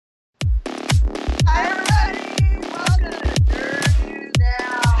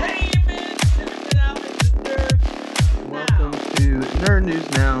Nerd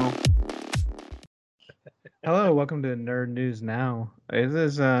News Now. Hello, welcome to Nerd News Now. It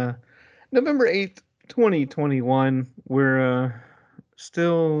is November 8th, 2021. We're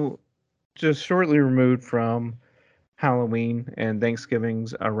still just shortly removed from Halloween and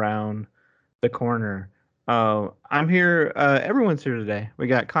Thanksgiving's around the corner. I'm here, everyone's here today. We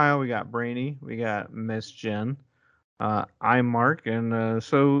got Kyle, we got Brainy, we got Miss Jen. I'm Mark, and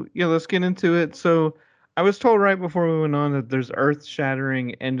let's get into it. So, I was told right before we went on that there's earth-shattering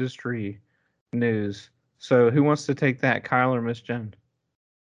industry news. So, who wants to take that, Kyle or Miss Jen?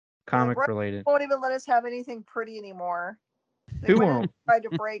 Comic related. Won't even let us have anything pretty anymore. Who won't? Tried to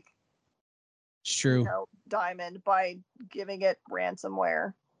break. It's true. Diamond by giving it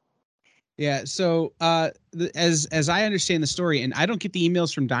ransomware. Yeah. So, as I understand the story, and I don't get the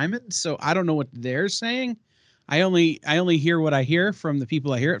emails from Diamond, so I don't know what they're saying. I only hear what I hear from the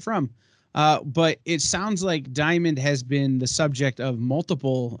people I hear it from. But it sounds like Diamond has been the subject of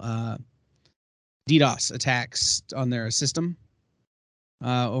multiple DDoS attacks on their system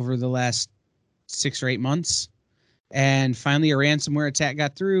over the last 6 or 8 months. And finally, a ransomware attack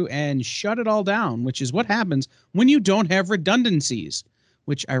got through and shut it all down, which is what happens when you don't have redundancies,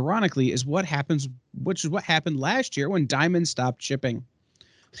 which ironically is what happened last year when Diamond stopped shipping.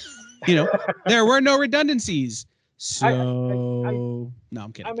 There were no redundancies. So, no,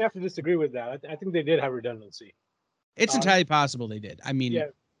 I'm kidding. I'm going to have to disagree with that. I think they did have redundancy. It's entirely possible they did. I mean, yeah.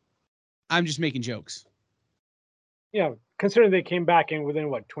 I'm just making jokes. Yeah, considering they came back in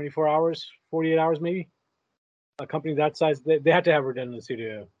within, 24 hours, 48 hours maybe? A company that size, they had to have redundancy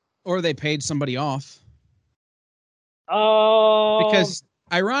to... Or they paid somebody off. Because,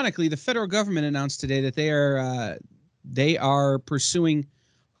 ironically, the federal government announced today that they are pursuing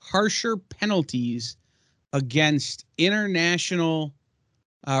harsher penalties against international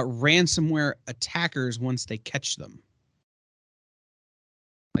ransomware attackers once they catch them.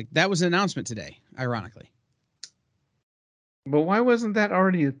 Like, that was an announcement today, ironically. But why wasn't that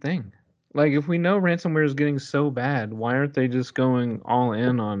already a thing? Like, if we know ransomware is getting so bad, why aren't they just going all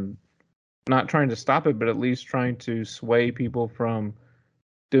in on not trying to stop it, but at least trying to sway people from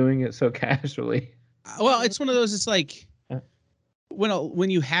doing it so casually? Well, it's one of those, it's like when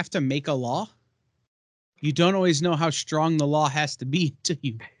you have to make a law, you don't always know how strong the law has to be to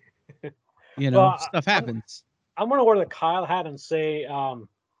you. Stuff happens. I'm going to wear the Kyle hat and say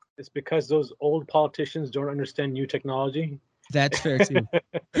it's because those old politicians don't understand new technology. That's fair, too.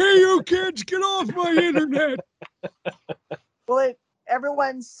 Hey, you kids, get off my internet! Well,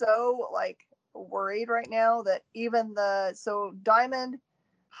 everyone's so, worried right now that even Diamond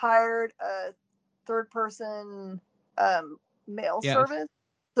hired a third-person mail service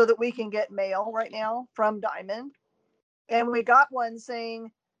so that we can get mail right now from Diamond. And we got one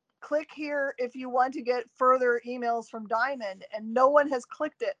saying, click here if you want to get further emails from Diamond. And no one has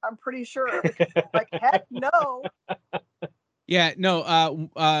clicked it, I'm pretty sure. Heck no. Yeah, no,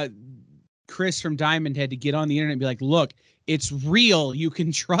 Chris from Diamond had to get on the internet and be like, look, it's real. You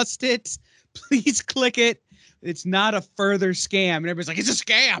can trust it. Please click it. It's not a further scam. And everybody's like, it's a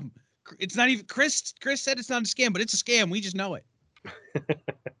scam. It's not even Chris said it's not a scam, but it's a scam. We just know it.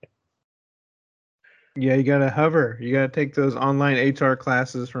 Yeah, you got to hover. You got to take those online HR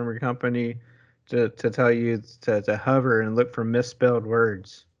classes from your company to tell you to hover and look for misspelled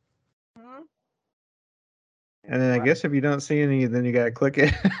words. Mm-hmm. And then I guess if you don't see any, then you got to click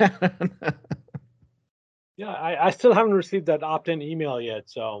it. Yeah, I still haven't received that opt-in email yet,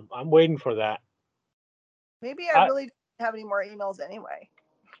 so I'm waiting for that. Maybe I really don't have any more emails anyway.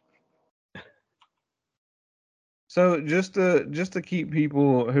 So just to keep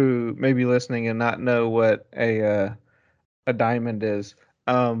people who may be listening and not know what a Diamond is,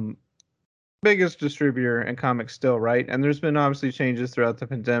 biggest distributor in comics still, right? And there's been obviously changes throughout the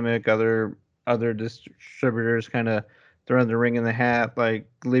pandemic. Other distributors kind of throwing the ring in the hat, like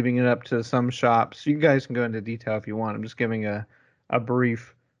leaving it up to some shops. You guys can go into detail if you want. I'm just giving a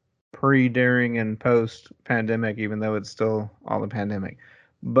brief pre, during, and post pandemic, even though it's still all the pandemic.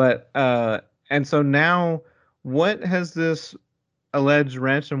 But and so now, what has this alleged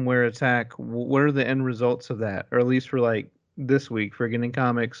ransomware attack? What are the end results of that, or at least for this week for getting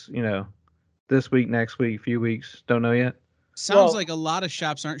comics? This week, next week, few weeks, don't know yet. Sounds like a lot of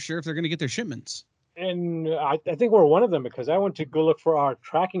shops aren't sure if they're going to get their shipments. And I think we're one of them, because I went to go look for our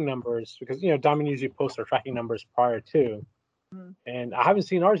tracking numbers, because Diamond usually posts our tracking numbers prior to, and I haven't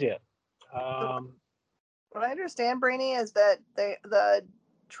seen ours yet. What I understand, Brainy, is that the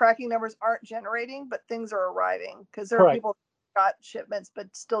tracking numbers aren't generating, but things are arriving, because there are people who got shipments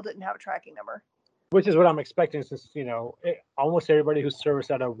but still didn't have a tracking number. Which is what I'm expecting, since almost everybody who's serviced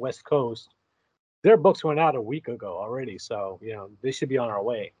out of West Coast their books went out a week ago already, so they should be on our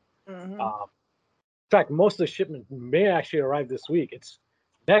way. Mhm. In fact, most of the shipment may actually arrive this week. It's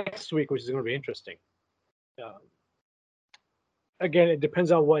next week, which is going to be interesting. Again, it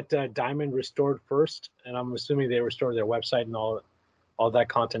depends on what Diamond restored first, and I'm assuming they restored their website and all that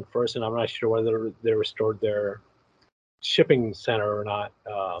content first, and I'm not sure whether they restored their shipping center or not.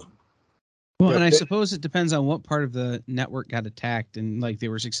 Well, and I suppose it depends on what part of the network got attacked and like they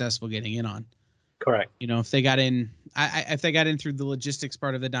were successful getting in on. Correct. If they got in, if they got in through the logistics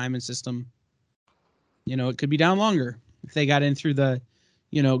part of the Diamond system, it could be down longer. If they got in through the,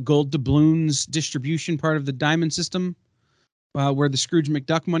 gold doubloons distribution part of the Diamond system, where the Scrooge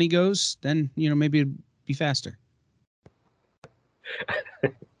McDuck money goes, then maybe it'd be faster.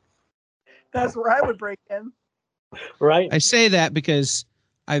 That's where I would break in. Right. I say that because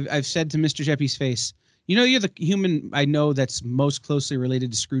I've said to Mr. Jeppy's face, you're the human I know that's most closely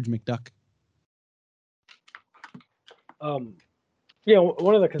related to Scrooge McDuck. One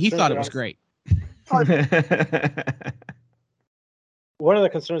of the concerns He thought it was great. One of the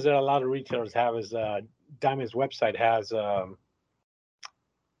concerns that a lot of retailers have is Diamond's website has, or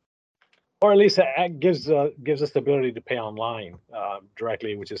at least it gives us the ability to pay online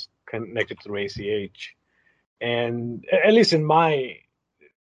directly, which is connected through ACH. And at least in my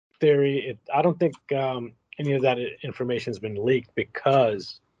theory, I don't think any of that information has been leaked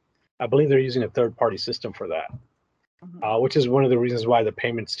because I believe they're using a third-party system for that, which is one of the reasons why the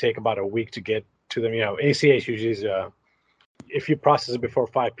payments take about a week to get to them. ACH usually is, if you process it before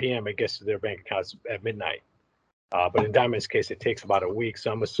 5 p.m., it gets to their bank accounts at midnight. But in Diamond's case, it takes about a week.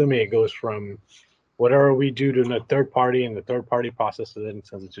 So I'm assuming it goes from whatever we do to the third party, and the third party processes it and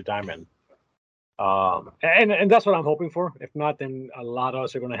sends it to Diamond. And that's what I'm hoping for. If not, then a lot of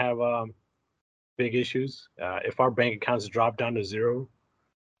us are going to have big issues. If our bank accounts drop down to zero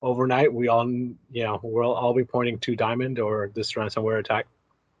overnight, we'll all be pointing to Diamond or this ransomware attack.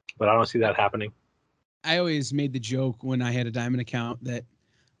 But I don't see that happening. I always made the joke when I had a Diamond account that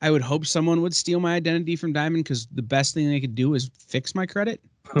I would hope someone would steal my identity from Diamond because the best thing they could do is fix my credit.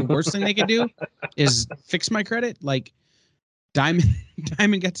 The worst thing they could do is fix my credit. Like Diamond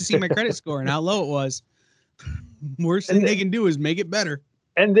got to see my credit score and how low it was. Worst thing they can do is make it better.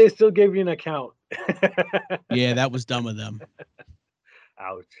 And they still gave you an account. Yeah, that was dumb of them.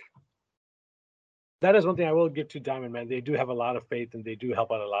 Ouch. That is one thing I will give to Diamond, man. They do have a lot of faith and they do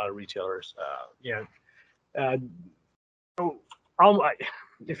help out a lot of retailers.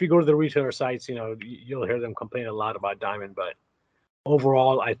 If you go to the retailer sites, you'll hear them complain a lot about Diamond, but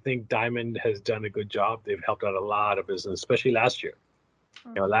overall, I think Diamond has done a good job. They've helped out a lot of business, especially last year.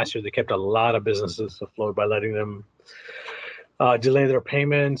 Last year they kept a lot of businesses afloat by letting them delay their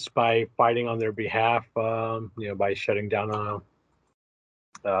payments, by fighting on their behalf, by shutting down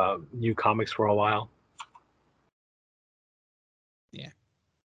New Comics for a while. Yeah.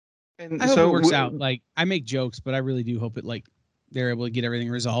 And I hope it works out. Like, I make jokes, but I really do hope it they're able to get everything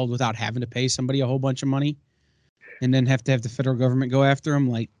resolved without having to pay somebody a whole bunch of money and then have to have the federal government go after them.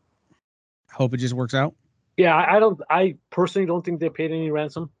 Like, I hope it just works out. Yeah, I personally don't think they paid any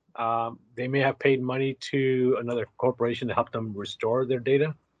ransom. They may have paid money to another corporation to help them restore their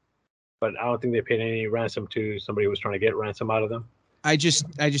data, but I don't think they paid any ransom to somebody who was trying to get ransom out of them. I just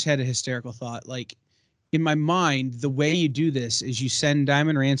had a hysterical thought. Like, in my mind, the way you do this is you send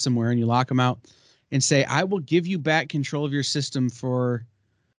Diamond ransomware and you lock them out and say, I will give you back control of your system for,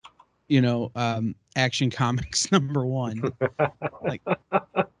 Action Comics #1. Like,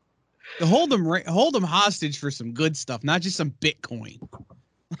 hold them hostage for some good stuff, not just some Bitcoin.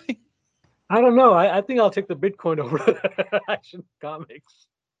 I don't know. I think I'll take the Bitcoin over Action Comics.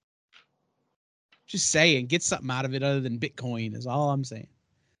 Just saying, get something out of it other than Bitcoin is all I'm saying.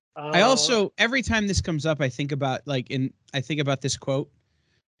 I also, every time this comes up, I think about this quote.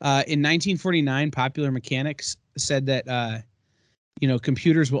 In 1949, Popular Mechanics said that,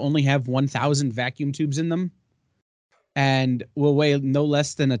 computers will only have 1,000 vacuum tubes in them and will weigh no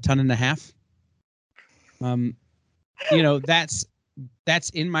less than 1.5 tons. That's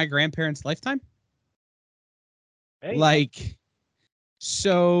in my grandparents' lifetime. Hey.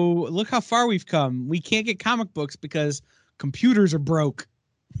 So look how far we've come. We can't get comic books because computers are broke.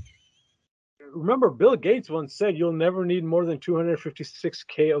 Remember, Bill Gates once said you'll never need more than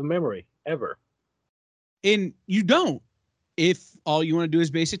 256K of memory, ever. And you don't, if all you want to do is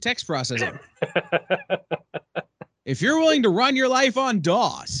basic text processing. If you're willing to run your life on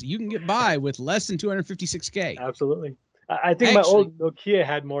DOS, you can get by with less than 256K. Absolutely. I think my old Nokia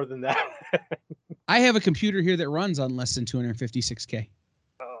had more than that. I have a computer here that runs on less than 256K.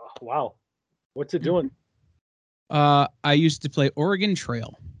 Oh, wow. What's it doing? I used to play Oregon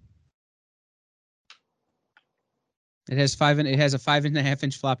Trail. It has it has a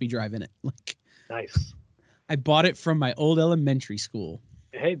 5.5-inch floppy drive in it. Like, Nice. I bought it from my old elementary school.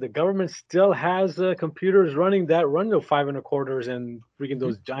 Hey, the government still has computers running that run the 5 1/4s and freaking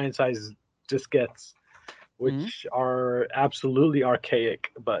those giant size diskettes, which are absolutely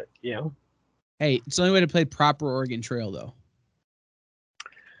archaic. But Hey, it's the only way to play proper Oregon Trail, though.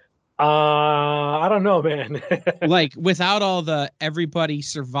 I don't know, man. Like, without all the everybody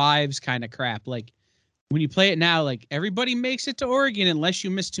survives kind of crap. Like, when you play it now, like, everybody makes it to Oregon unless you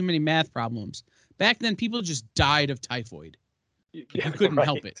miss too many math problems. Back then, people just died of typhoid. You couldn't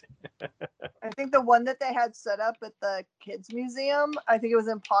help it. I think the one that they had set up at the kids museum, I think it was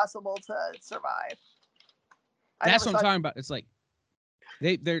impossible to survive. That's what I'm talking about. It's like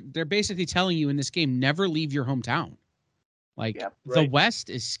they're basically telling you in this game, never leave your hometown. Like, the West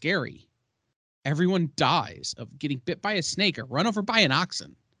is scary. Everyone dies of getting bit by a snake or run over by an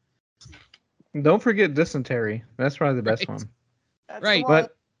oxen. Don't forget dysentery. That's probably the best one. That's right.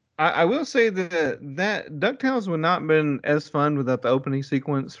 But I will say that DuckTales would not have been as fun without the opening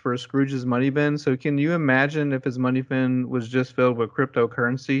sequence for Scrooge's money bin. So can you imagine if his money bin was just filled with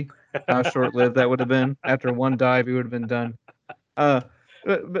cryptocurrency? How short-lived that would have been. After one dive, he would have been done. But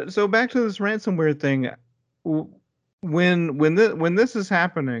so back to this ransomware thing. When this is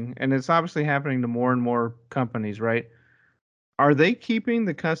happening, and it's obviously happening to more and more companies, right? Are they keeping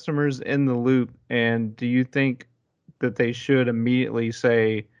the customers in the loop? And do you think that they should immediately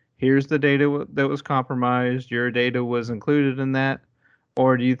say, here's the data that was compromised, your data was included in that?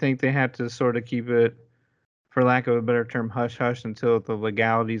 Or do you think they have to sort of keep it, for lack of a better term, hush-hush until the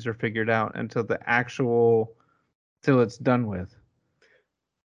legalities are figured out, until it's done with?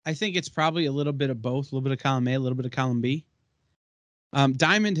 I think it's probably a little bit of both, a little bit of column A, a little bit of column B.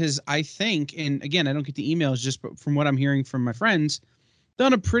 Diamond has, I think, and again, I don't get the emails, just from what I'm hearing from my friends,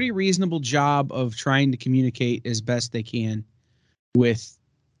 done a pretty reasonable job of trying to communicate as best they can with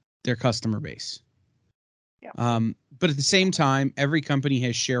their customer base. Yeah. But at the same time, every company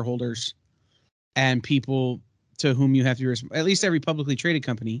has shareholders and people to whom you have to be at least every publicly traded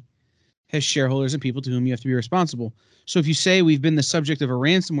company has shareholders and people to whom you have to be responsible. So if you say we've been the subject of a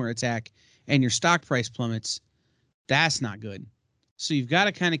ransomware attack and your stock price plummets, that's not good. So you've got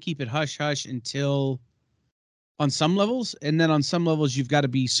to kind of keep it hush hush until, on some levels, and then on some levels you've got to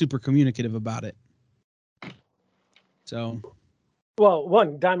be super communicative about it. So, well,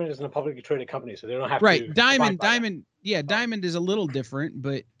 one, Diamond isn't a publicly traded company, so they don't have to. Right, Diamond, yeah, Diamond is a little different,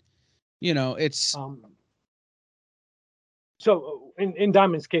 but it's. So in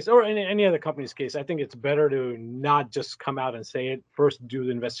Diamond's case, or in any other company's case, I think it's better to not just come out and say it. First, do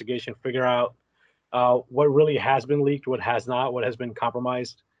the investigation, figure out what really has been leaked, what has not, what has been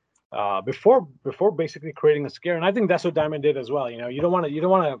compromised, before basically creating a scare. And I think that's what Diamond did as well. You don't want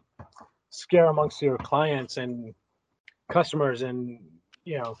to scare amongst your clients and customers, and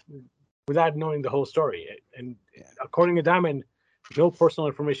without knowing the whole story. And according to Diamond, no personal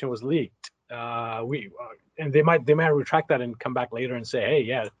information was leaked. And they might retract that and come back later and say, hey,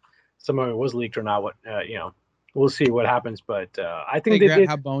 yeah, some of it was leaked or not. What we'll see what happens. But I think they did.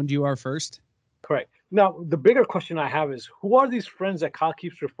 How boned you are first. Correct. Now, the bigger question I have is, who are these friends that Kyle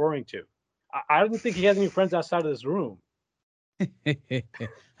keeps referring to? I don't think he has any friends outside of this room. I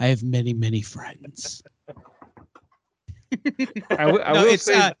have many, many friends. I will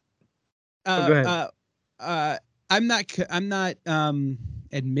say. Go ahead. I'm not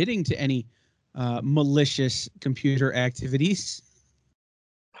admitting to any malicious computer activities.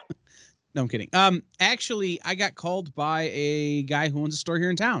 No, I'm kidding. Actually, I got called by a guy who owns a store here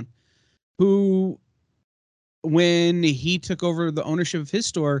in town, who, when he took over the ownership of his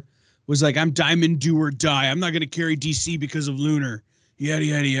store, was like, I'm Diamond, do or die. I'm not going to carry DC because of Lunar. Yada,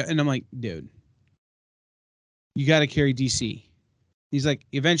 yada, yada. And I'm like, dude, you got to carry DC. He's like,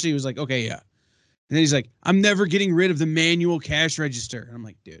 eventually he was like, okay, yeah. And then he's like, I'm never getting rid of the manual cash register. And I'm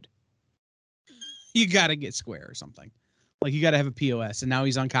like, dude, you got to get Square or something. Like, you got to have a POS. And now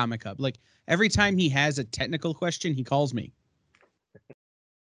he's on Comic Hub. Like, every time he has a technical question, he calls me.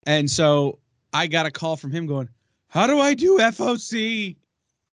 And so I got a call from him going, how do I do FOC?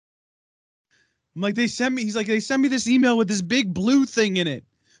 I'm like, they sent me this email with this big blue thing in it.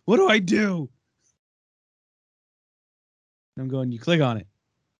 What do I do? I'm going, you click on it.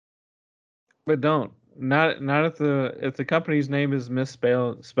 But don't. Not if the company's name is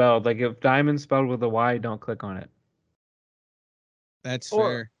misspelled. Like, if Diamond spelled with a Y, don't click on it. That's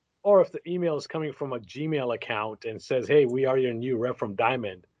fair. Or if the email is coming from a Gmail account and says, hey, we are your new rep from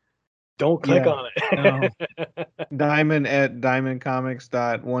Diamond, don't click on it. No. Diamond at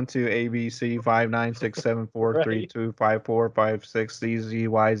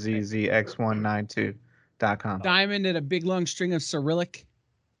diamondcomics.12abc59674325456CZYZZX192. Diamond.com. Diamond and a big long string of Cyrillic.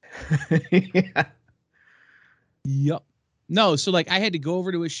 Yeah. Yup. No, so like I had to go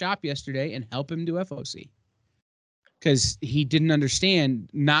over to his shop yesterday and help him do FOC because he didn't understand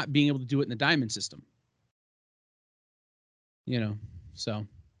not being able to do it in the Diamond system. So.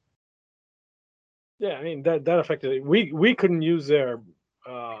 Yeah, I mean that affected it. We couldn't use their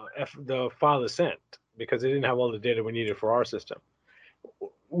the file ascent because they didn't have all the data we needed for our system.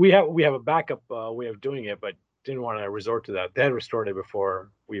 We have a backup way of doing it, but didn't want to resort to that. They had restored it before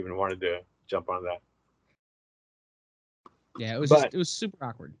we even wanted to jump on that. Yeah, it was super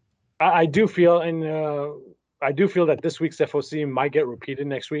awkward. I do feel that this week's FOC might get repeated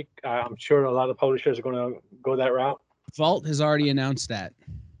next week. I'm sure a lot of publishers are going to go that route. Vault has already announced that.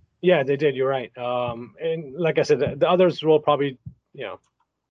 Yeah, they did. You're right. And like I said, the others will probably,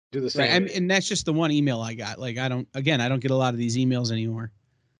 do the same. Right. And that's just the one email I got. Like I don't get a lot of these emails anymore,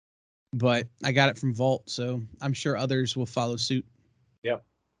 but I got it from Vault, so I'm sure others will follow suit. Yep.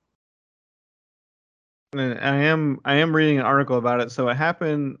 And I am reading an article about it. So it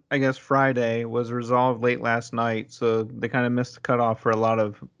happened, I guess, Friday, was resolved late last night. So they kind of missed the cutoff for a lot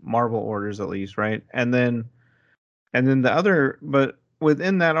of Marvel orders, at least, right? And then but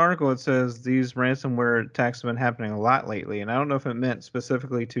within that article, it says these ransomware attacks have been happening a lot lately. And I don't know if it meant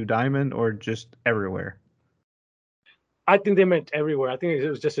specifically to Diamond or just everywhere. I think they meant everywhere. I think it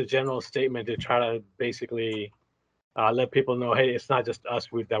was just a general statement to try to basically let people know, hey, it's not just us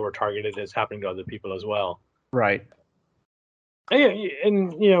that were targeted; it's happening to other people as well. Right.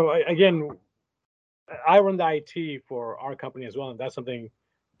 And again, I run the IT for our company as well, and that's something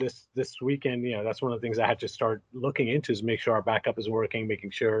this weekend. That's one of the things I had to start looking into is make sure our backup is working,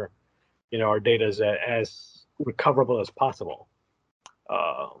 making sure our data is as recoverable as possible.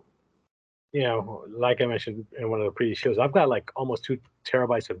 Like I mentioned in one of the previous shows, I've got like almost 2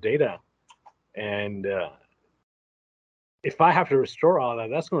 terabytes of data, and if I have to restore all that,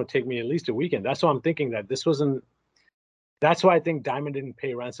 that's going to take me at least a weekend. That's why I'm thinking that this wasn't. That's why I think Diamond didn't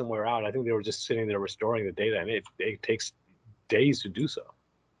pay ransomware out. I think they were just sitting there restoring the data, and it takes days to do so.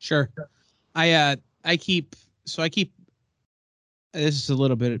 Sure. I keep. This is a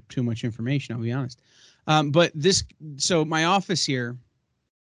little bit too much information, I'll be honest. So my office here,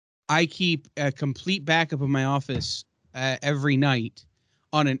 I keep a complete backup of my office every night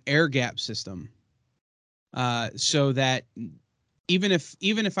on an air gap system. So that even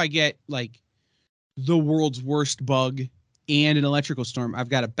if I get like the world's worst bug and an electrical storm, I've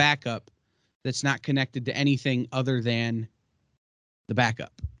got a backup that's not connected to anything other than the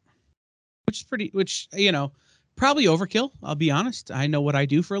backup, which is probably overkill. I'll be honest. I know what I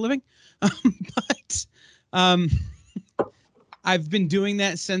do for a living, but I've been doing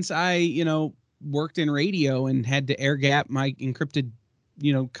that since I worked in radio and had to air gap my encrypted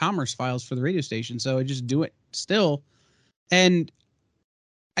commerce files for the radio station. So I just do it still. And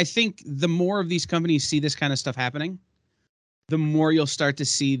I think the more of these companies see this kind of stuff happening, the more you'll start to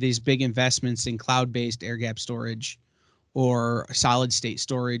see these big investments in cloud-based air gap storage or solid state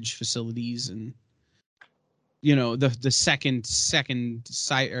storage facilities. And, the second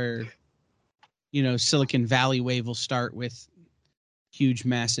site or, Silicon Valley wave will start with huge,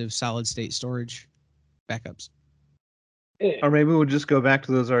 massive solid state storage backups. Or maybe we'll just go back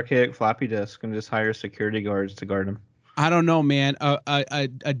to those archaic floppy disks and just hire security guards to guard them. I don't know, man.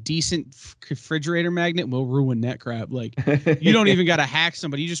 A decent refrigerator magnet will ruin that crap. Like, you don't even got to hack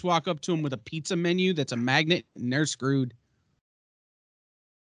somebody. You just walk up to them with a pizza menu that's a magnet, and they're screwed.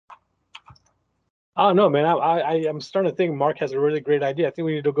 Oh no, man! I'm starting to think Mark has a really great idea. I think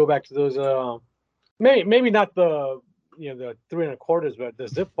we need to go back to those. Maybe not the the 3 1/4s, but the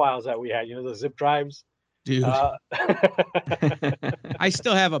zip files that we had. The zip drives. Dude, I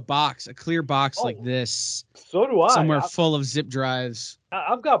still have a clear box like this. So do I. Somewhere full of zip drives.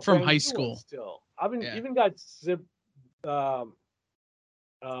 I've got from high school still. I've even got zip. Zip.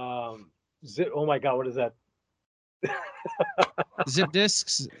 Oh my God, what is that? Zip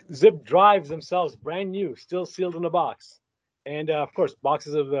disks. Zip drives themselves, brand new, still sealed in a box, and of course,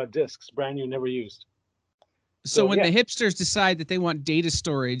 boxes of disks, brand new, never used. So when the hipsters decide that they want data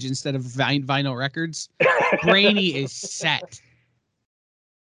storage instead of vinyl records, Brainy is set.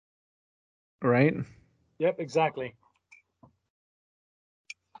 Right? Yep, exactly.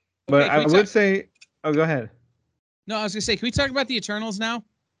 But I would say, go ahead. No, I was going to say, can we talk about the Eternals now?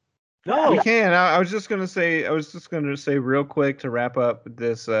 No, we can. I was just going to say real quick to wrap up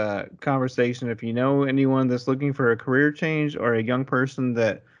this conversation. If you know anyone that's looking for a career change or a young person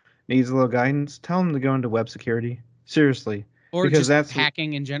that needs a little guidance, tell them to go into web security. Seriously. Or because just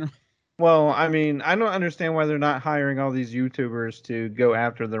hacking in general. Well, I mean, I don't understand why they're not hiring all these YouTubers to go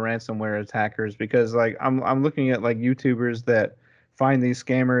after the ransomware attackers because like I'm looking at like YouTubers that find these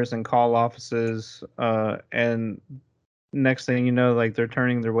scammers and call offices and next thing you know like they're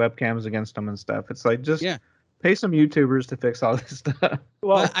turning their webcams against them and stuff. It's like just Yeah. pay some YouTubers to fix all this stuff. Well,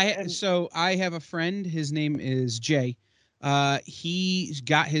 Well, and I have a friend. His name is Jay. He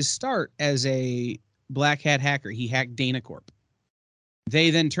got his start as a black hat hacker. He hacked Dana Corp. They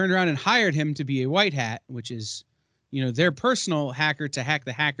then turned around and hired him to be a white hat, which is, their personal hacker to hack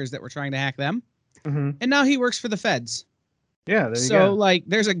the hackers that were trying to hack them. Hmm. And now he works for the feds. Yeah, there you So, go. like,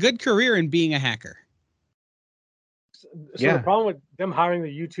 there's a good career in being a hacker. so Yeah. the problem with them hiring the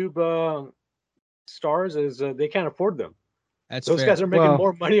YouTube stars is they can't afford them. That's Those fair. guys are making Well,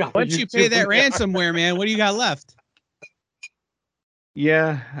 more money off Once of you YouTube pay that than they are. ransomware, man, what do you got left?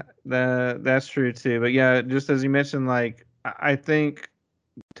 Yeah, that's true too. But yeah, just as you mentioned, like I think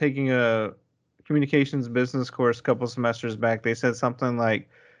taking a communications business course a couple semesters back, they said something like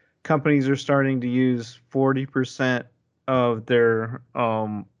companies are starting to use 40% of their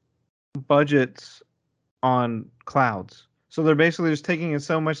budgets on clouds. So they're basically just taking in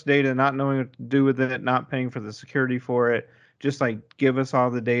so much data, not knowing what to do with it, not paying for the security for it. Just like give us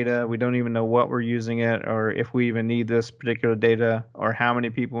all the data. We don't even know what we're using it or if we even need this particular data or how many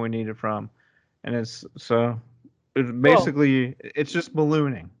people we need it from. And it's Well, basically it's just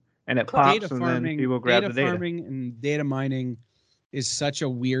ballooning and it Data pops and then farming, people grab data the data. farming and data mining is such a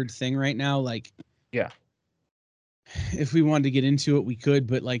weird thing right now. Like, Yeah. if we wanted to get into it, we could,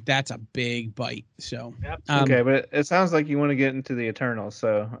 but like that's a big bite. So, absolutely. Okay, but it sounds like you want to get into the Eternals.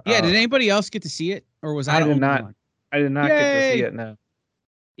 So yeah. Did anybody else get to see it, or was I I the did only not. one? I did not get to see Yay! it. No.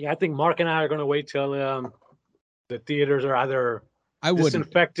 Yeah, I think Mark and I are going to wait till the theaters are either I wouldn't.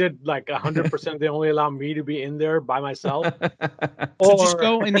 disinfected, like 100%. They only allow me to be in there by myself, So just or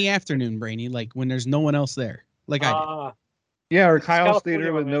go in the afternoon, Brainy, like when there's no one else there, like I did. Yeah, or this is Kyle's California,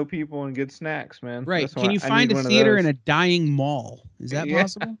 theater my with man. no people and good snacks, man. Right? That's Can why you I need find a one of theater in those. a dying mall? Is that Yeah.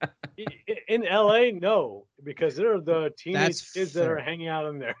 possible? In LA, no, because there are the That's teenage kids that are fair. hanging out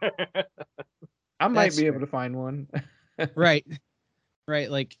in there. I might That's be able fair. to find one. Right. Right.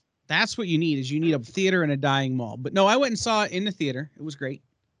 Like that's what you need is you need a theater in a dying mall. But no, I went and saw it in the theater. It was great.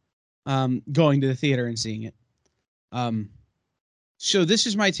 Going to the theater and seeing it. So this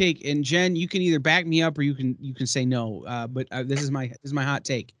is my take, and Jen, you can either back me up or you can say no. But this is my hot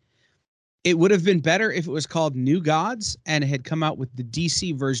take. It would have been better if it was called New Gods and it had come out with the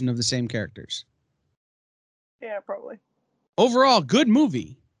DC version of the same characters. Yeah, probably. Overall, good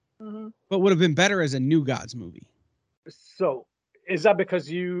movie, Hmm. but would have been better as a New Gods movie. So, is that because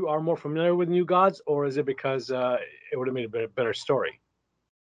you are more familiar with New Gods, or is it because it would have made a better story?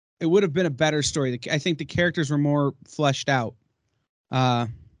 It would have been a better story. I think the characters were more fleshed out.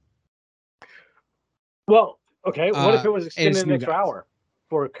 Well, okay. What if it was extended As an New extra Gods. hour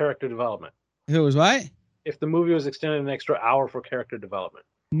for character development? If it was what? If the movie was extended an extra hour for character development?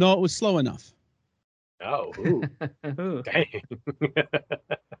 No, it was slow enough. Oh, ooh, Ooh. dang.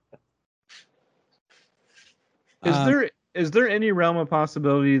 Um, Is there any realm of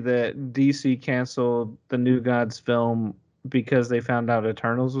possibility that DC canceled the New Gods film because they found out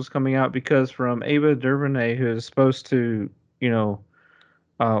Eternals was coming out? Because from Ava DuVernay, who is supposed to, you know,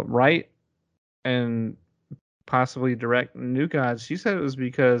 write and possibly direct New Gods, she said it was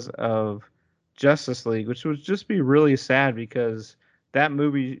because of Justice League, which would just be really sad because that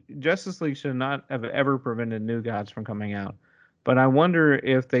movie, Justice League, should not have ever prevented New Gods from coming out. But I wonder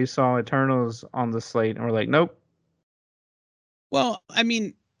if they saw Eternals on the slate and were like, nope. well, I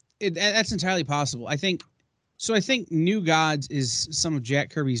mean, that's entirely possible. I think New Gods is some of Jack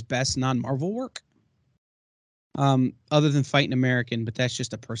Kirby's best non-Marvel work. Other than Fighting American, but that's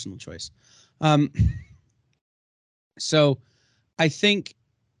just a personal choice. So I think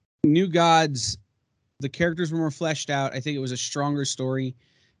New Gods, the characters were more fleshed out. I think it was a stronger story.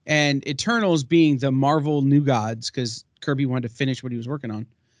 And Eternals being the Marvel New Gods, because Kirby wanted to finish what he was working on,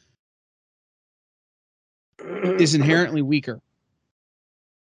 is inherently weaker.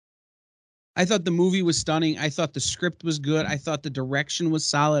 I thought the movie was stunning. I thought the script was good. I thought the direction was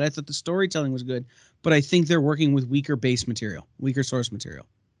solid. I thought the storytelling was good. But I think they're working with weaker base material, weaker source material.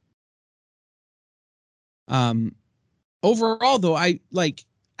 Overall, though, I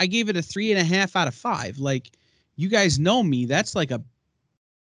gave it a 3.5 out of 5. Like, you guys know me. That's like a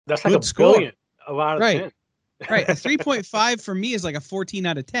That's like good a score. billion out of Right. 10. Right. A 3.5 for me is like a 14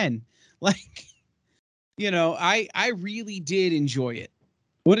 out of 10. Like, I really did enjoy it.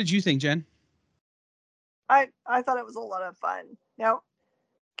 What did you think, Jen? I thought it was a lot of fun. Now,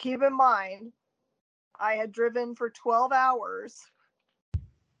 keep in mind, I had driven for 12 hours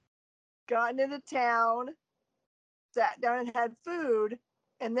gotten into town, sat down and had food,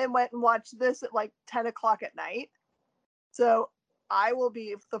 and then went and watched this at like 10 o'clock at night. So I will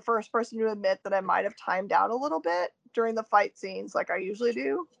be the first person to admit that I might have timed out a little bit during the fight scenes like I usually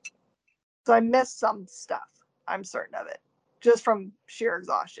do. So I missed some stuff. I'm certain of it. Just from sheer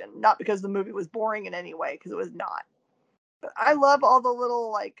exhaustion. Not because the movie was boring in any way, because it was not. But I love all the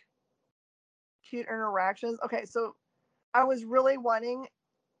little, like, cute interactions. Okay, so I was really wanting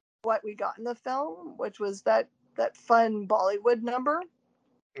what we got in the film, which was that fun Bollywood number.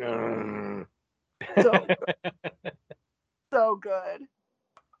 So so good.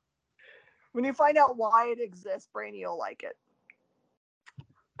 When you find out why it exists, Brainy, you'll like it.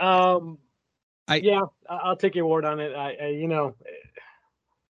 Yeah, I'll take your word on it.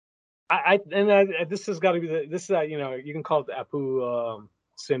 This has got to be this is you can call it the Apu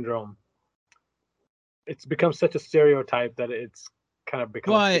syndrome. It's become such a stereotype that it's kind of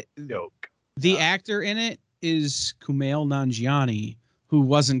become a joke. The actor in it is Kumail Nanjiani, who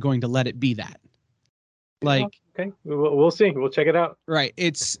wasn't going to let it be that. Like, okay, we'll see. We'll check it out. Right.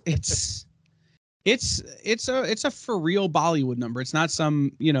 It's a for real Bollywood number. It's not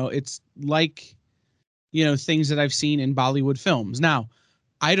some, it's like, things that I've seen in Bollywood films. Now,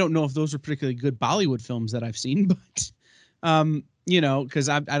 I don't know if those are particularly good Bollywood films that I've seen, but, because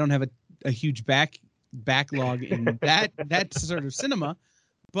I don't have a huge backlog in that sort of cinema,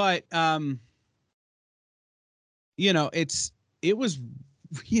 but, it was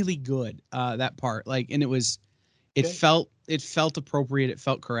really good, that part. Like, and it felt appropriate. It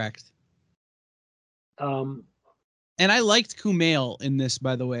felt correct. And I liked Kumail in this,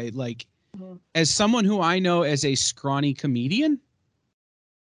 by the way, like, as someone who I know as a scrawny comedian,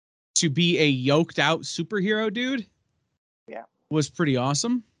 to be a yoked out superhero dude, was pretty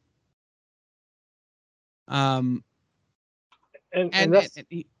awesome. And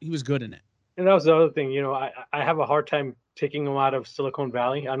he was good in it. And that was the other thing, I have a hard time taking him out of Silicon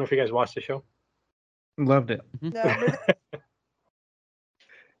Valley. I don't know if you guys watched the show. Loved it. No,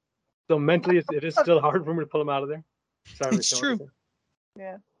 So mentally, it is still hard for me to pull him out of there. Sorry, it's true.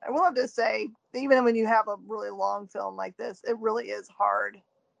 Yeah, I will have to say, even when you have a really long film like this, it really is hard.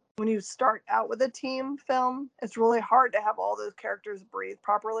 When you start out with a team film, it's really hard to have all those characters breathe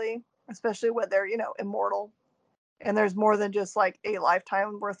properly, especially when they're, immortal. And there's more than just like a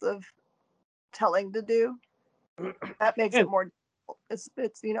lifetime worth of telling to do. That makes it more difficult. It's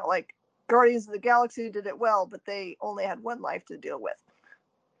like Guardians of the Galaxy did it well, but they only had one life to deal with.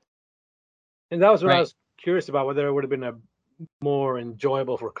 And that was what I was curious about, whether it would have been more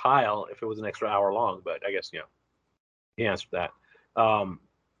enjoyable for Kyle if it was an extra hour long. But I guess, he answered that.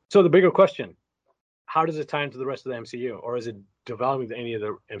 So the bigger question, how does it tie into the rest of the MCU? Or is it developing to any of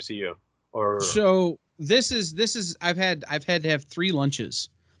the MCU? So this is I've had to have 3 lunches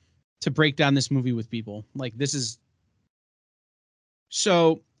to break down this movie with people. Like, this is...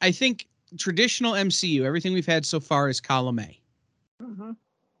 So I think traditional MCU, everything we've had so far is column A. Mm-hmm.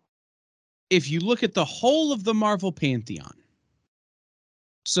 If you look at the whole of the Marvel pantheon,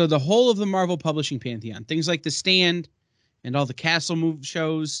 so the whole of the Marvel publishing pantheon, things like The Stand and all the Castle move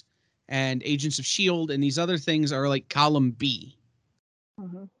shows and Agents of S.H.I.E.L.D. and these other things are like column B.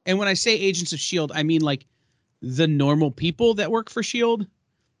 Mm-hmm. And when I say Agents of S.H.I.E.L.D., I mean like the normal people that work for S.H.I.E.L.D.,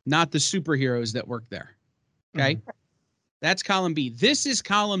 not the superheroes that work there. Okay? Mm-hmm. That's column B. This is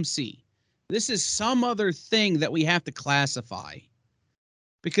column C. This is some other thing that we have to classify,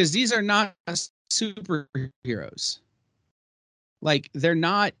 because these are not superheroes. Like, they're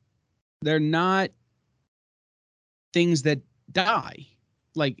not things that die,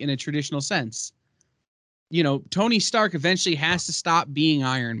 like in a traditional sense. Tony Stark eventually has to stop being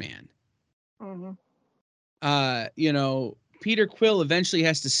Iron Man. Mm-hmm. Peter Quill eventually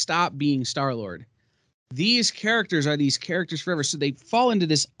has to stop being Star-Lord. These characters are these characters forever, so they fall into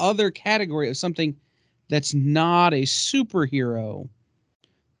this other category of something that's not a superhero,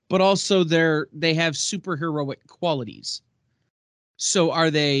 but also they have superheroic qualities. So are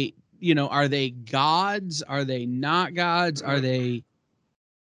they gods? Are they not gods? Are they,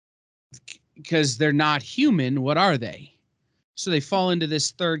 because they're not human, what are they? So they fall into this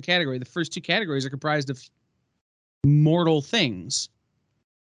third category. The first 2 categories are comprised of mortal things.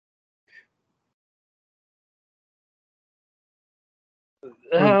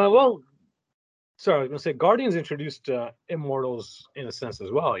 Well, sorry, I was going to say Guardians introduced immortals in a sense as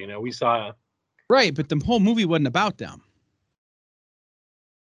well. We saw... Right, but the whole movie wasn't about them.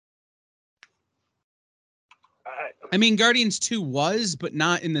 I mean, Guardians 2 was, but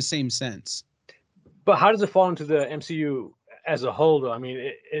not in the same sense. But how does it fall into the MCU as a whole, though? I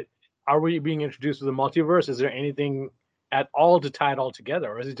mean, are we being introduced to the multiverse? Is there anything at all to tie it all together?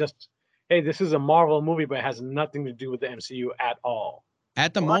 Or is it just hey, this is a Marvel movie, but it has nothing to do with the MCU at all.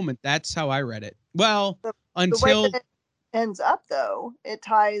 At the Well, moment, that's how I read it. Well, the way until that it ends up, though, it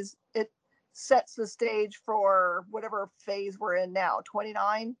sets the stage for whatever phase we're in now,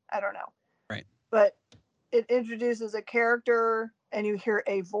 29. I don't know. Right. But it introduces a character, and you hear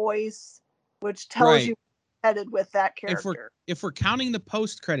a voice, which tells Right. you headed with that if character. we're counting the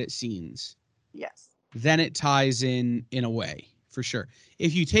post-credit scenes, Yes. then it ties in a way, for sure.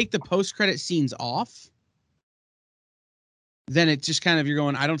 If you take the post-credit scenes off, then it just kind of, you're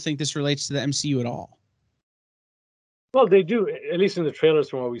going, I don't think this relates to the MCU at all. Well, they do, at least in the trailers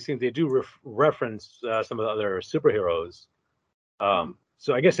from what we've seen, they do reference some of the other superheroes.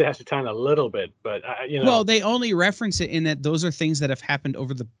 So I guess it has to tie in a little bit, but Well, they only reference it in that those are things that have happened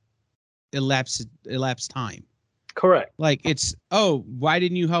over the elapsed time. Correct. Like it's, oh, why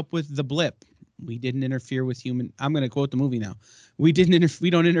didn't you help with the blip? We didn't interfere with human. I'm going to quote the movie now. We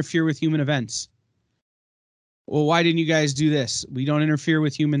don't interfere with human events. Well, why didn't you guys do this? We don't interfere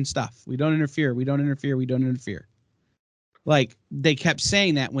with human stuff. We don't interfere. We don't interfere. We don't interfere. Like they kept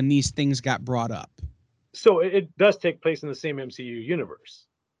saying that when these things got brought up. So it does take place in the same MCU universe.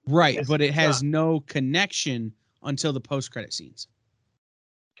 Right, Yes, but it it's has not. no connection until the post-credit scenes.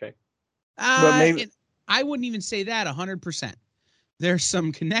 Okay. But maybe I wouldn't even say that 100%. There's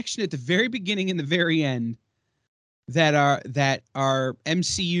some connection at the very beginning and the very end that are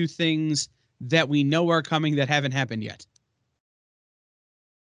MCU things that we know are coming that haven't happened yet.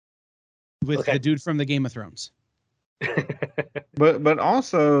 With the dude from the Game of Thrones. but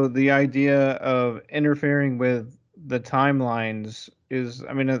also the idea of interfering with the timelines is,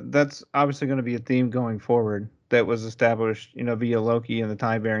 I mean, that's obviously going to be a theme going forward that was established, via Loki and the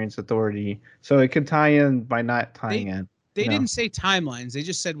Time Variance Authority. So it could tie in by not tying in. They didn't say timelines. They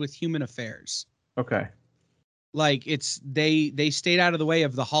just said with human affairs. Okay. Like it's they stayed out of the way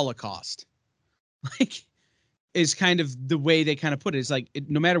of the Holocaust. Like is kind of the way they kind of put it. It's like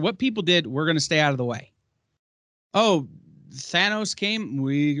no matter what people did, we're going to stay out of the way. Oh, Thanos came,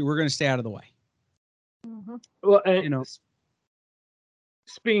 we're going to stay out of the way. Mm-hmm. Well, and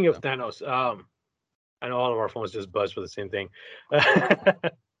speaking of Thanos, I know all of our phones just buzz for the same thing.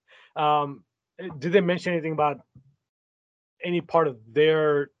 Did they mention anything about any part of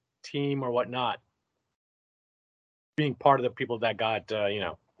their team or whatnot being part of the people that got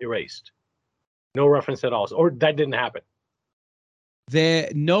erased? No reference at all, or that didn't happen.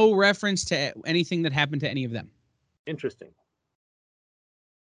 No reference to anything that happened to any of them. Interesting.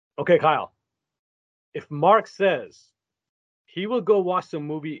 Okay, Kyle. If Mark says he will go watch the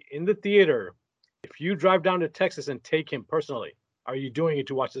movie in the theater if you drive down to Texas and take him personally, are you doing it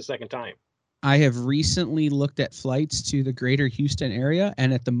to watch the second time? I have recently looked at flights to the greater Houston area,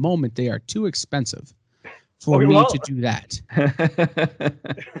 and at the moment they are too expensive for me to do that.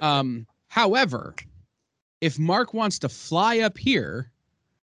 However, if Mark wants to fly up here,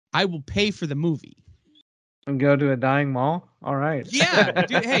 I will pay for the movie. And go to a dying mall? All right. Yeah,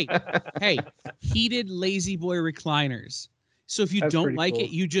 dude, hey, heated lazy boy recliners. So if you don't like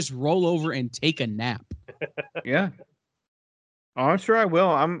it, you just roll over and take a nap. Yeah. Oh, I'm sure I will.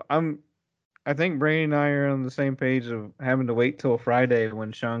 I think Brady and I are on the same page of having to wait till Friday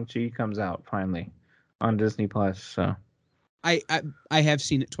when Shang-Chi comes out finally on Disney Plus. So I have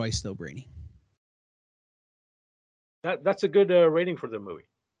seen it twice though, Brady. That's a good rating for the movie.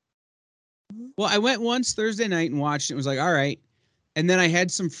 Well, I went once Thursday night and watched it. It was like, all right. And then I had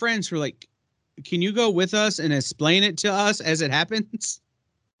some friends who were like, can you go with us and explain it to us as it happens?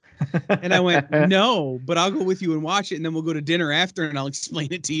 And I went, no, but I'll go with you and watch it. And then we'll go to dinner after and I'll explain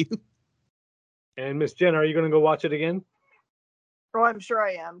it to you. And Miss Jen, are you going to go watch it again? Oh, I'm sure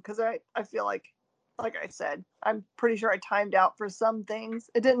I am. Because I feel like I said, I'm pretty sure I timed out for some things.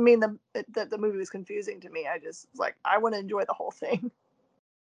 It didn't mean that the movie was confusing to me. I just was like, I want to enjoy the whole thing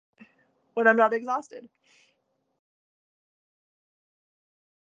when I'm not exhausted.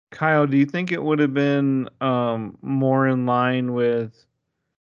 Kyle, do you think it would have been more in line with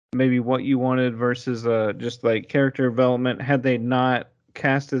maybe what you wanted versus just like character development had they not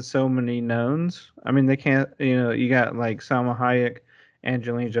casted so many knowns? I mean, they can't, you got like Salma Hayek,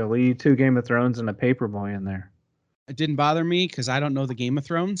 Angelina Jolie, 2 Game of Thrones, and a Paperboy in there. It didn't bother me because I don't know the Game of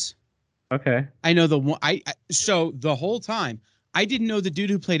Thrones. Okay. I know the one. So the whole time I didn't know the dude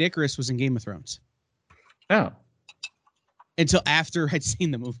who played Icarus was in Game of Thrones. Oh. Until after I'd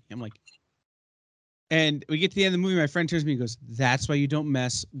seen the movie. I'm like, and we get to the end of the movie. My friend turns to me and goes, that's why you don't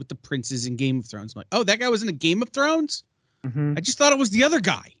mess with the princes in Game of Thrones. I'm like, oh, that guy was in a Game of Thrones? Mm-hmm. I just thought it was the other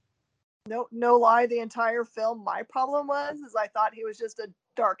guy. No lie. The entire film, my problem is I thought he was just a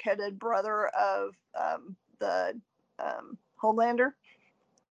dark-headed brother of the Homelander.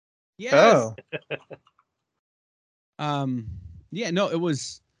 Yes. Oh, Yeah, no, it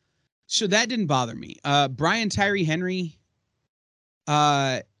was. So that didn't bother me. Brian Tyree Henry,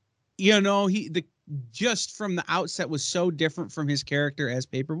 just from the outset was so different from his character as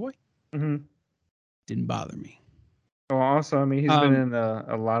Paperboy. hmm Didn't bother me. Well, also, I mean, he's been in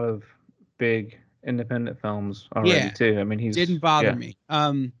a lot of big independent films already too. I mean, he's didn't bother me.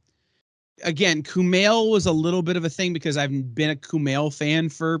 Again, Kumail was a little bit of a thing because I've been a Kumail fan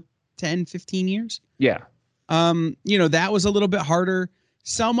for 10, 15 years. Yeah. That was a little bit harder.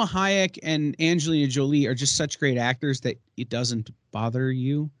 Selma Hayek and Angelina Jolie are just such great actors that it doesn't bother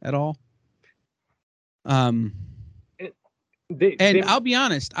you at all. I'll be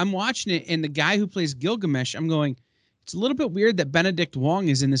honest, I'm watching it, and the guy who plays Gilgamesh, I'm going, it's a little bit weird that Benedict Wong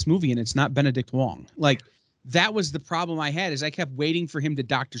is in this movie and it's not Benedict Wong. Like, that was the problem I had, is I kept waiting for him to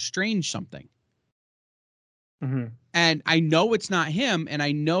Doctor Strange something. Mm-hmm. And I know it's not him, and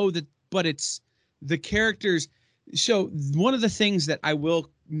I know that, but it's the characters. So one of the things that I will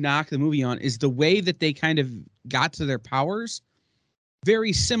knock the movie on is the way that they kind of got to their powers,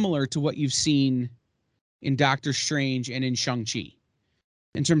 very similar to what you've seen in Doctor Strange and in Shang-Chi,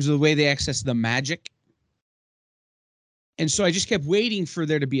 in terms of the way they access the magic. And so I just kept waiting for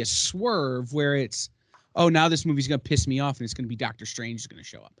there to be a swerve where it's, oh, now this movie's going to piss me off and it's going to be Doctor Strange is going to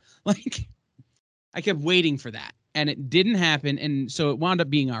show up. Like, I kept waiting for that, and it didn't happen. And so it wound up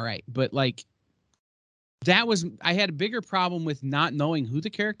being all right. But like, I had a bigger problem with not knowing who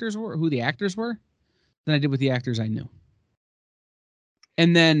the characters were, who the actors were, than I did with the actors I knew.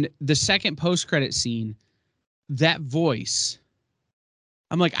 And then the second post-credit scene, that voice,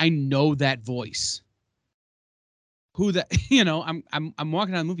 I'm like, I know that voice. Who the, I'm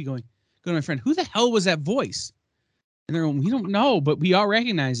walking down the movie going to my friend, who the hell was that voice? And they're going, we don't know, but we all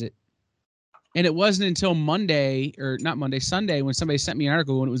recognize it. And it wasn't until Sunday, when somebody sent me an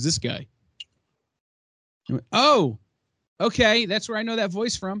article when it was this guy. I went, oh, okay, that's where I know that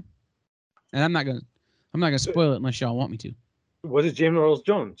voice from. And I'm not gonna spoil it unless y'all want me to. Was it James Earl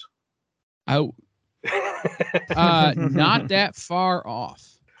Jones? Not that far off.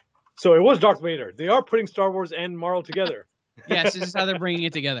 So it was Darth Vader. They are putting Star Wars and Marvel together. Yes, this is how they're bringing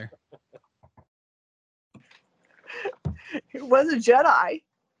it together. It was a Jedi.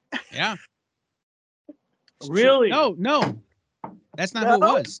 Yeah. Really? No. That's not who it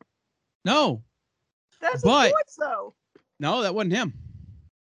was. No. That's his voice, though. No, that wasn't him.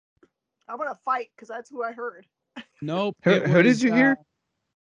 I'm gonna fight because that's who I heard. Nope. Who did you hear?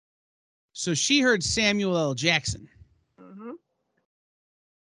 So she heard Samuel L. Jackson. Mm-hmm.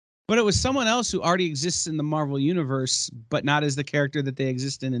 But it was someone else who already exists in the Marvel universe, but not as the character that they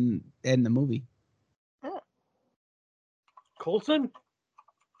exist in the movie. Coulson?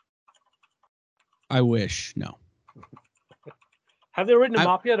 I wish. No. Have they written him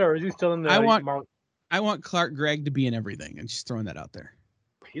up yet, or is he still in the Marvel? I want Clark Gregg to be in everything, and just throwing that out there.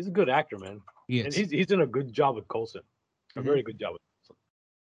 He's a good actor, man. He is. And he's done a good job with Coulson. A very good job with Coulson.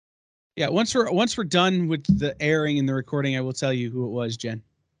 Yeah, once we're done with the airing and the recording, I will tell you who it was, Jen.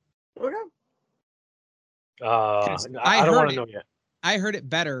 Okay. I don't want to know yet. I heard it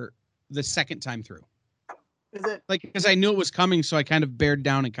better the second time through. Is it like, because I knew it was coming, so I kind of bared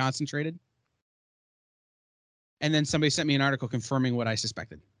down and concentrated. And then somebody sent me an article confirming what I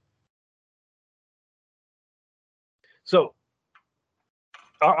suspected. So,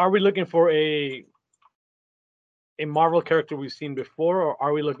 are we looking for a Marvel character we've seen before, or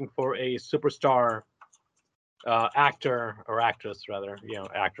are we looking for a superstar actor or actress, rather?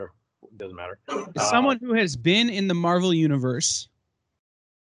 Actor, doesn't matter. Someone who has been in the Marvel universe,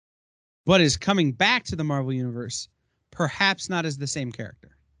 but is coming back to the Marvel universe, perhaps not as the same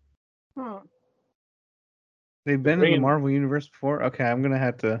character. They've been in the Marvel universe before? Okay, I'm going to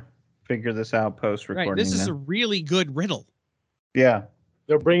have to figure this out post-recording. Right, this is a really good riddle. Yeah.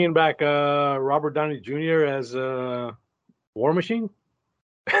 They're bringing back Robert Downey Jr. as War Machine?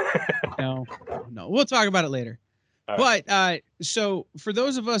 No. We'll talk about it later. Right. But so for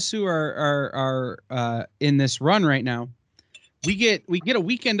those of us who are in this run right now, we get a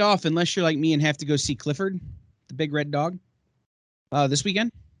weekend off unless you're like me and have to go see Clifford, the big red dog, this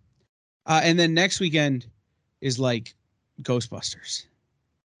weekend. And then next weekend is like Ghostbusters.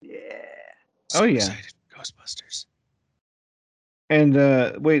 Yeah. So excited for Ghostbusters. And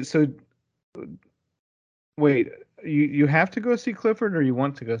wait, you have to go see Clifford, or you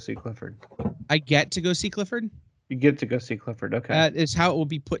want to go see Clifford? I get to go see Clifford. You get to go see Clifford. Okay. That is how it will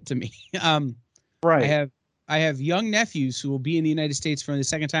be put to me. Right. I have young nephews who will be in the United States for the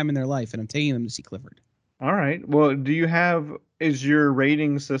second time in their life, and I'm taking them to see Clifford. All right. Well, is your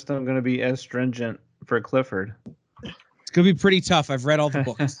rating system going to be as stringent for Clifford? It's It's gonna be pretty tough. I've read all the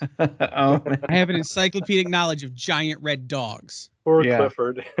books. Oh, man. I have an encyclopedic knowledge of giant red dogs. Poor Yeah.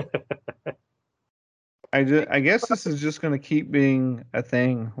 Clifford. I guess this is just going to keep being a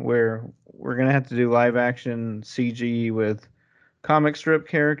thing where we're going to have to do live action CG with comic strip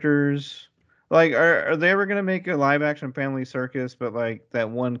characters. Like, are they ever going to make a live action Family Circus, but like that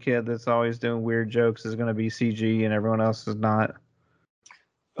one kid that's always doing weird jokes is going to be CG and everyone else is not?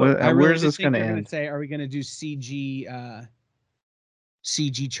 I really Where's did this think going to they're end? gonna say, "Are we gonna do CG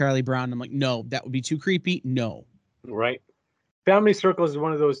Charlie Brown?" I'm like, no, that would be too creepy. No. Right. Family Circle is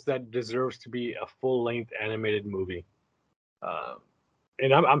one of those that deserves to be a full-length animated movie.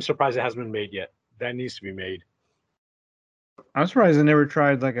 And I'm surprised it hasn't been made yet. That needs to be made. I'm surprised they never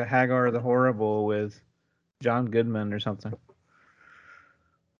tried like a Hagar the Horrible with John Goodman or something.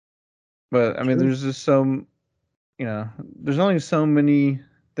 But I mean, True. there's just there's only so many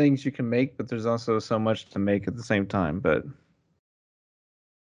things you can make, but there's also so much to make at the same time. But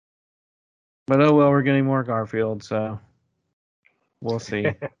oh well, we're getting more Garfield, so we'll see.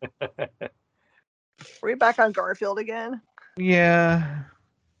 Are we back on Garfield again? Yeah,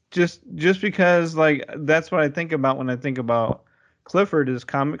 just because like that's what I think about when I think about Clifford is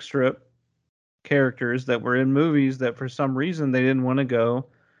comic strip characters that were in movies that for some reason they didn't want to go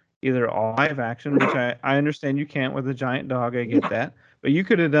either all live action, which I understand you can't with a giant dog, I get that, but you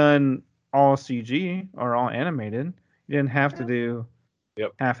could have done all CG or all animated. You didn't have to do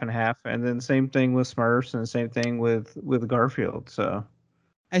half and half, and then same thing with Smurfs and same thing with Garfield. So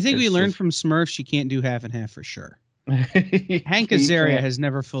I think we It's learned just- from Smurfs you can't do half and half for sure. Hank You Azaria can't- has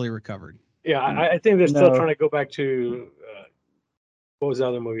never fully recovered. Yeah, I think they're still No. trying to go back to what was the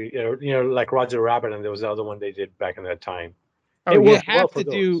other movie? Like Roger Rabbit, and there was the other one they did back in that time. Oh, It yeah. You worked well have for to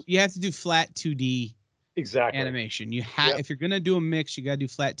do those. you have to do flat 2D Exactly. animation. You Yep. If you're gonna do a mix, you gotta do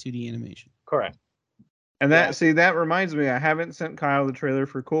flat 2D animation. Correct. And that Yeah. that reminds me, I haven't sent Kyle the trailer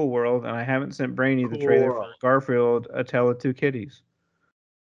for Cool World, and I haven't sent Brainy the Cool trailer World. for Garfield: A Tale of Two Kitties.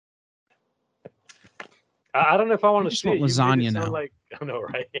 I don't know if I want I to just see want it. You made lasagna it sound now. like I know,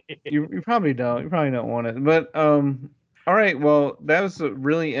 right? You probably don't. You probably don't want it. But all right. Well, that was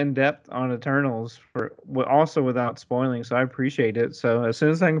really in depth on Eternals also without spoiling. So I appreciate it. So as soon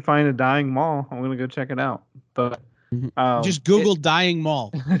as I can find a dying mall, I'm gonna go check it out. But Just Google dying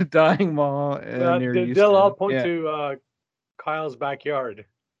mall. dying mall near Houston. They'll all point Yeah. to Kyle's backyard.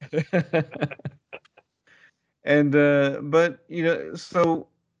 And but so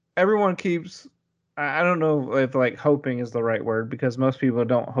everyone keeps, I don't know if like hoping is the right word, because most people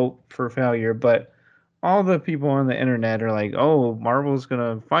don't hope for failure, but all the people on the internet are like, oh, Marvel's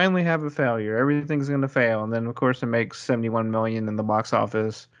gonna finally have a failure, everything's gonna fail, and then of course it makes 71 million in the box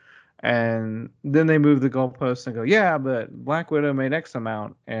office, and then they move the goalposts and go, yeah, but Black Widow made X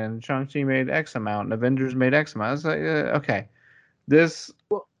amount, and Shang-Chi made X amount, and Avengers made X amount. It's like, okay,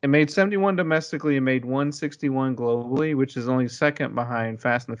 it made 71 domestically, it made 161 globally, which is only second behind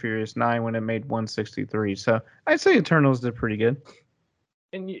Fast and the Furious 9 when it made 163. So I'd say Eternals did pretty good.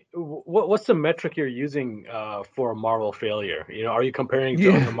 And what's the metric you're using for a Marvel failure? Are you comparing it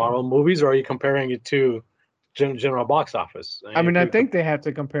to other Marvel movies, or are you comparing it to general box office? I mean, I think they have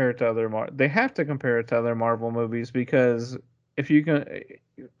to compare it to other Marvel movies, because if you can,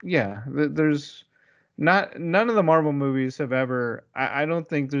 there's none of the Marvel movies have ever. I don't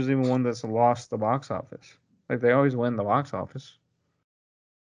think there's even one that's lost the box office. Like, they always win the box office.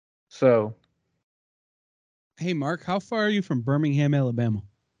 So Hey Mark, how far are you from Birmingham, Alabama?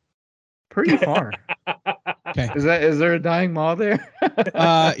 pretty far. Okay. Is there a dying mall there?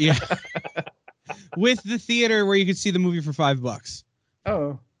 Yeah. With the theater where you could see the movie for $5.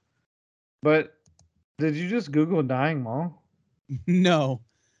 Oh. But did you just Google dying mall? No.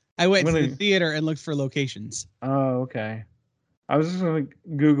 I went to the Really? theater and looked for locations. Oh, okay. I was just gonna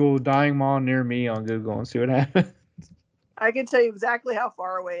Google dying mall near me on Google and see what happens. I can tell you exactly how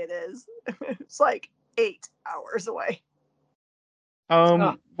far away it is. It's like 8 hours away.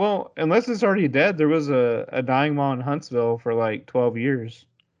 Well, unless it's already dead, there was a dying mall in Huntsville for like 12 years.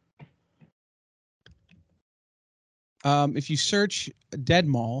 If you search Dead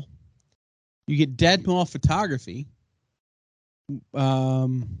Mall, you get Dead Mall photography. Maybe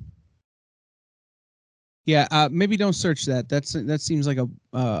don't search that. That seems like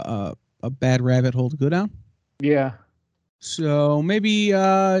a bad rabbit hole to go down. Yeah. So maybe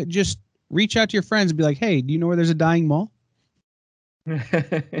just reach out to your friends and be like, hey, do you know where there's a dying mall?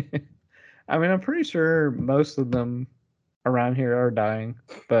 I mean, I'm pretty sure most of them around here are dying,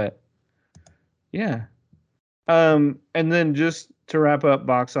 but yeah. And then just to wrap up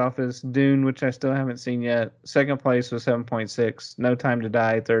box office, Dune, which I still haven't seen yet, second place was 7.6. No Time to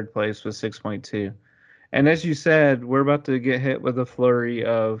Die, third place was 6.2. And as you said, we're about to get hit with a flurry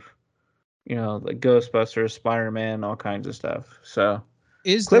of, like Ghostbusters, Spider-Man, all kinds of stuff. So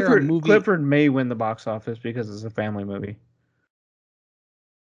Is there a movie? Clifford may win the box office because it's a family movie.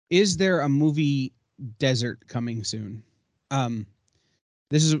 Is there a movie desert coming soon?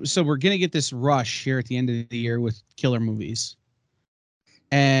 So we're gonna get this rush here at the end of the year with killer movies,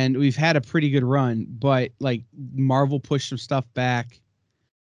 and we've had a pretty good run. But like Marvel pushed some stuff back,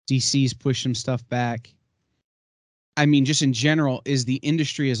 DC's pushed some stuff back. I mean, just in general, is the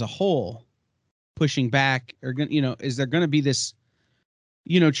industry as a whole pushing back, or is there going to be this?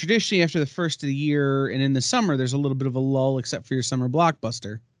 Traditionally after the first of the year and in the summer, there's a little bit of a lull, except for your summer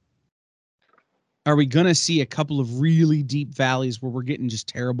blockbuster. Are we going to see a couple of really deep valleys where we're getting just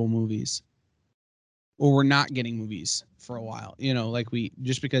terrible movies, or we're not getting movies for a while?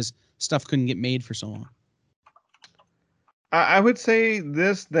 Just because stuff couldn't get made for so long. I would say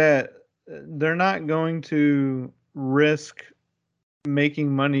that they're not going to risk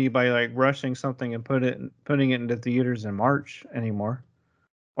making money by like rushing something and putting it into theaters in March anymore,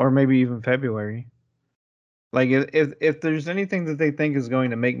 or maybe even February. Like if there's anything that they think is going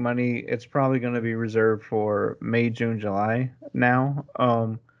to make money, it's probably going to be reserved for May, June, July now.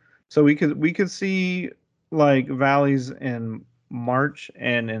 So we could see like valleys in March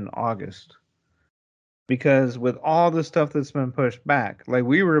and in August, because with all the stuff that's been pushed back, like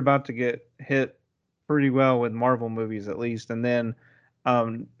we were about to get hit pretty well with Marvel movies at least, and then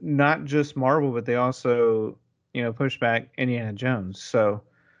not just Marvel, but they also pushed back Indiana Jones. So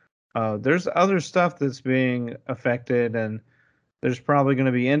there's other stuff that's being affected, and there's probably going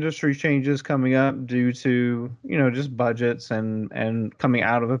to be industry changes coming up due to just budgets and coming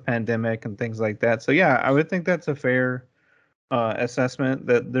out of a pandemic and things like that. So yeah, I would think that's a fair assessment,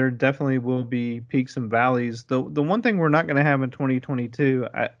 that there definitely will be peaks and valleys. The one thing we're not going to have in 2022,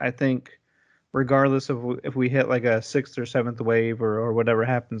 I think, regardless of if we hit like a sixth or seventh wave or whatever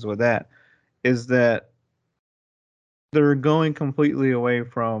happens with that, is that they're going completely away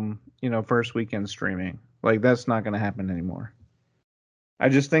from first weekend streaming. Like that's not going to happen anymore. I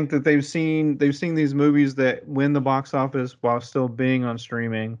just think that they've seen these movies that win the box office while still being on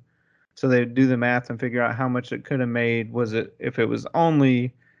streaming, so they do the math and figure out how much it could have made if it was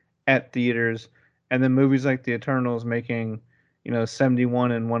only at theaters. And then movies like The Eternals making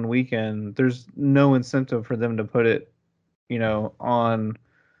 71 in one weekend, there's no incentive for them to put it on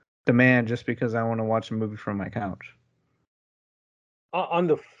demand just because I want to watch a movie from my couch. On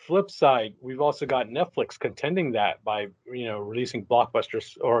the flip side, we've also got Netflix contending that by releasing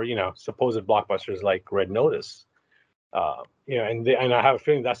blockbusters, or supposed blockbusters like Red Notice. And I have a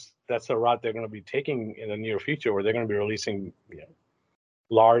feeling that's a route they're going to be taking in the near future, where they're going to be releasing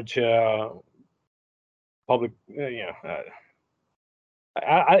large public.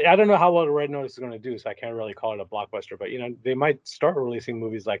 I don't know how well Red Notice is going to do, so I can't really call it a blockbuster. But they might start releasing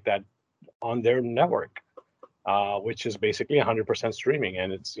movies like that on their network, which is basically 100% streaming,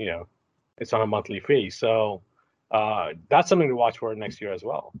 and it's it's on a monthly fee. So that's something to watch for next year as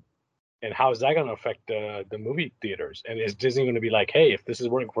well. And how is that going to affect the movie theaters? And is Disney going to be like, hey, if this is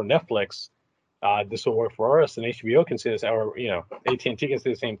working for Netflix, this will work for us, and HBO can say this, or AT&T can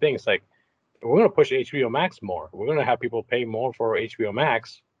say the same thing. It's like, we're going to push HBO Max more. We're going to have people pay more for HBO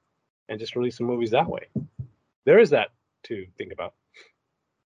Max, and just release some movies that way. There is that to think about.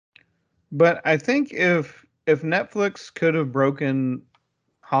 But I think if Netflix could have broken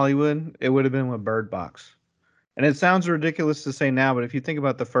Hollywood, it would have been with Bird Box. And it sounds ridiculous to say now, but if you think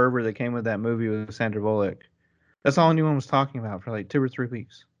about the fervor that came with that movie with Sandra Bullock, that's all anyone was talking about for like 2 or 3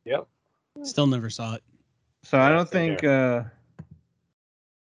 weeks. Yep. Still never saw it. So I don't think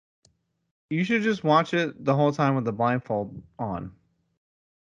you should just watch it the whole time with the blindfold on,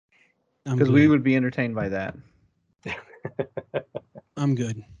 because we would be entertained by that. I'm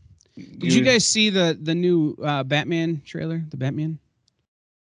good. Did you guys see the new Batman trailer? The Batman,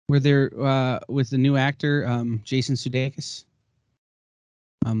 where they're with the new actor Jason Sudeikis.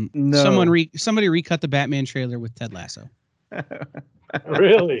 No. Somebody recut the Batman trailer with Ted Lasso.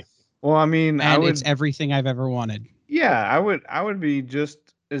 Really? Well, I mean, it's everything I've ever wanted. Yeah, I would be just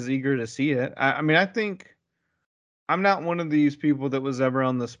as eager to see it. I mean, I think I'm not one of these people that was ever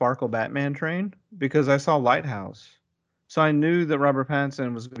on the Sparkle Batman train, because I saw Lighthouse. So I knew that Robert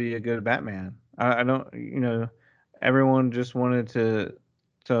Pattinson was going to be a good Batman. I don't, everyone just wanted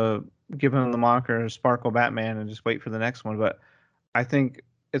to give him the moniker Sparkle Batman and just wait for the next one. But I think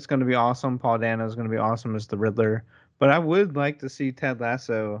it's going to be awesome. Paul Dano is going to be awesome as the Riddler. But I would like to see Ted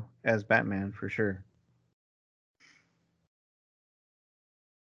Lasso as Batman for sure.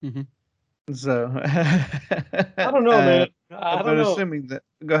 Mm-hmm. So I don't know, man. I but don't know. assuming that,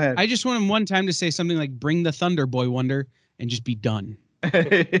 go ahead. I just want him one time to say something like "Bring the Thunder, Boy Wonder," and just be done,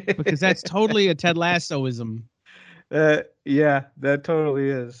 because that's totally a Ted Lassoism. Yeah, that totally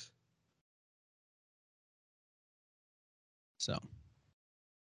is. So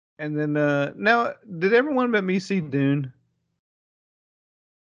And then now, did everyone but me see Dune?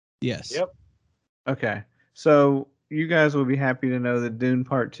 yes, Yep. Okay, so you guys will be happy to know that Dune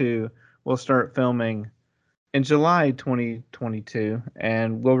Part 2 will start filming in July 2022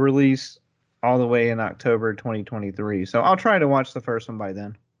 and will release all the way in October 2023. So I'll try to watch the first one by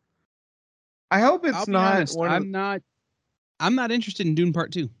then. I hope I'll it's be not honest. one of I'm not interested in Dune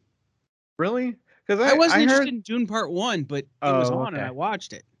Part 2. really, because I wasn't I interested heard. in Dune Part 1, but it was Oh, on and I okay.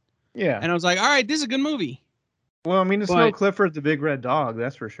 watched it, Yeah. and I was like, all right, this is a good movie. Well, I mean, it's no But Clifford the Big Red Dog,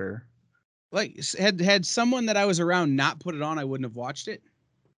 that's for sure. like, had someone that I was around not put it on, I wouldn't have watched it.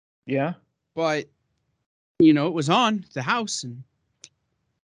 Yeah. But it was on at the house, and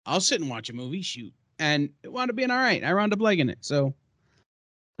I'll sit and watch a movie, shoot, and it wound up being all right. I wound up liking it. So,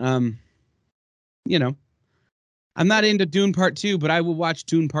 I'm not into Dune Part 2, but I will watch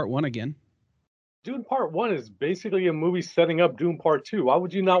Dune Part 1 again. Dune Part 1 is basically a movie setting up Dune Part 2. Why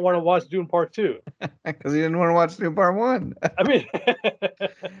would you not want to watch Dune Part 2? Because you didn't want to watch Dune Part 1. I mean,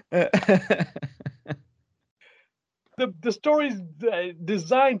 the story's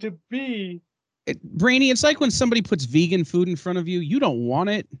designed to be. Brainy, it's like when somebody puts vegan food in front of you. You don't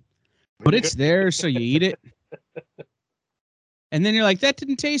want it, but it's there, so you eat it. And then you're like, that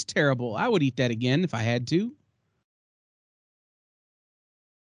didn't taste terrible. I would eat that again if I had to.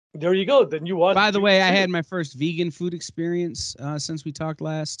 There you go. Then you watch. By the Dune way, I 2. had my first vegan food experience since we talked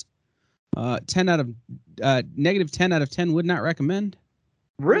last. Negative 10 out of 10 would not recommend.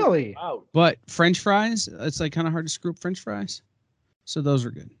 Really? Wow. But French fries, it's like kind of hard to screw up French fries. So those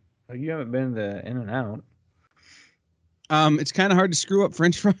are good. Oh, you haven't been to In-N-Out. It's kind of hard to screw up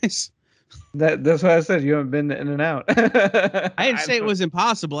French fries. That's why I said you haven't been to In-N-Out. I didn't say it was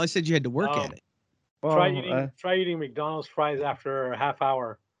impossible. I said you had to work at it. Well, Try eating McDonald's fries after a half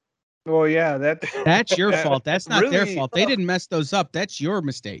hour. Well, yeah, That's your fault. That's not their really, fault. They didn't mess those up. That's your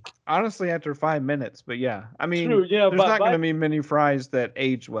mistake. honestly, after 5 minutes, but yeah, I mean, True, yeah, there's not going to be many fries that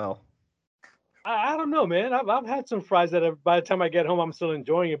age well. I don't know, man. I've had some fries that by the time I get home, I'm still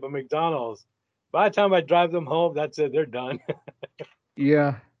enjoying it. But McDonald's, by the time I drive them home, that's it. They're done.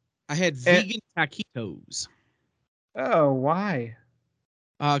 Yeah. I had vegan taquitos. Oh, why?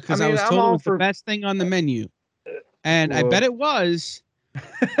 Because I was told it was the best thing on the menu, and I bet it was.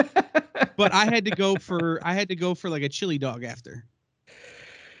 But I had to go for like a chili dog after.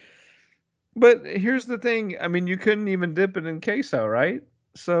 But here's the thing. I mean, you couldn't even dip it in queso, right?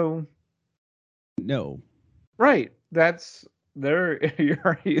 So no. Right. That's there. You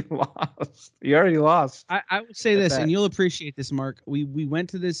already lost. You already lost. I will say this, and you'll appreciate this, Mark. We went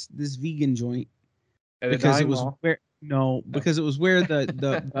to this vegan joint because it was where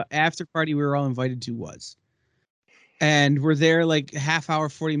the after party we were all invited to was. And we're there like half hour,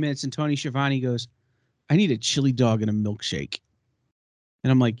 40 minutes, and Tony Schiavone goes, I need a chili dog and a milkshake.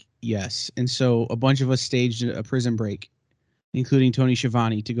 And I'm like, yes. And so a bunch of us staged a prison break, including Tony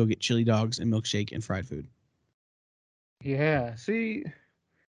Schiavone, to go get chili dogs and milkshake and fried food. Yeah. See,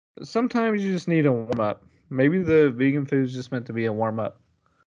 sometimes you just need a warm up. Maybe the vegan food is just meant to be a warm up.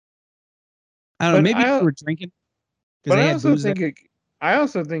 I don't know. Maybe we were drinking. But I also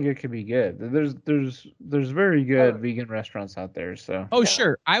think it could be good. There's very good vegan restaurants out there. So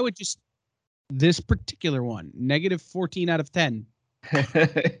sure. I would just this particular one negative 14 out of 10.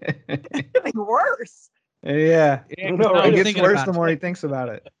 Getting worse. Yeah, it gets worse the more he thinks about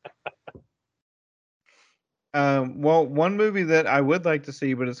it. Well, one movie that I would like to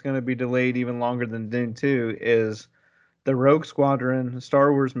see, but it's going to be delayed even longer than Dune 2, is the Rogue Squadron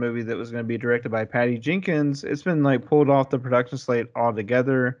Star Wars movie that was going to be directed by Patty Jenkins. It's been like pulled off the production slate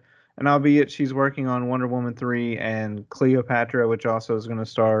altogether, and albeit she's working on Wonder Woman 3 and Cleopatra, which also is going to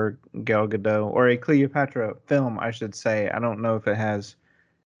star Gal Gadot, or a Cleopatra film, I should say. I don't know if it has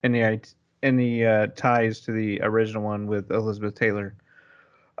any ties to the original one with Elizabeth Taylor,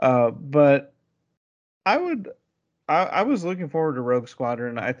 but I was looking forward to Rogue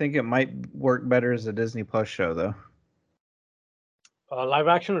Squadron. I think it might work better as a Disney Plus show, though. Live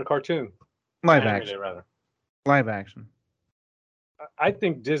action or cartoon? Live action, rather. Live action. I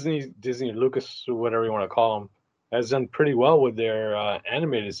think Disney, Lucas, or whatever you want to call them, has done pretty well with their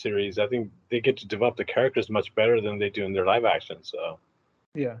animated series. I think they get to develop the characters much better than they do in their live action. So,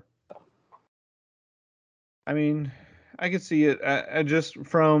 yeah. I mean, I could see it. Just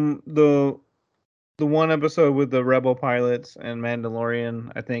from the the one episode with the Rebel pilots and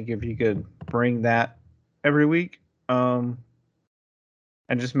Mandalorian. I think if you could bring that every week, and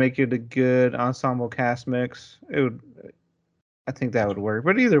just make it a good ensemble cast mix, it would. I think that would work.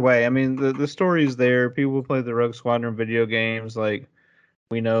 But either way, I mean, the story's there. People play the Rogue Squadron video games. Like,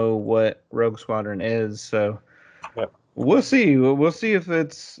 we know what Rogue Squadron is, so Yep. we'll see. We'll see if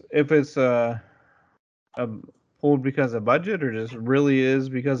it's pulled because of budget or just really is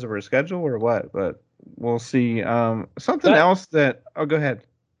because of her schedule or what. But we'll see. Something else that. Oh, go ahead.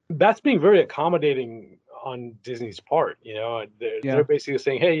 That's being very accommodating on Disney's part. They're basically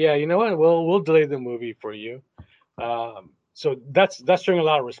saying, "Hey, yeah, you know what? We'll delay the movie for you." So that's showing a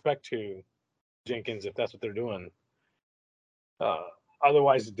lot of respect to Jenkins if that's what they're doing.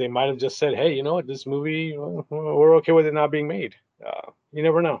 Otherwise, they might have just said, "Hey, you know what? This movie, we're okay with it not being made." You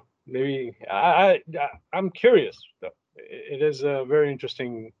never know. Maybe I'm curious though. It is very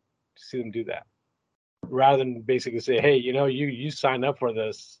interesting to see them do that, rather than basically say, "Hey, you signed up for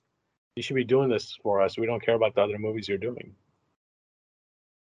this. You should be doing this for us. We don't care about the other movies you're doing."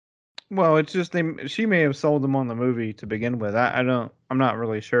 Well, it's just she may have sold them on the movie to begin with. I'm not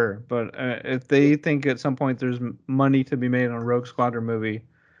really sure, but if they think at some point there's money to be made on a Rogue Squadron movie,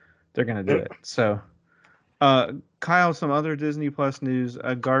 they're gonna do it. So, Kyle, some other Disney Plus news: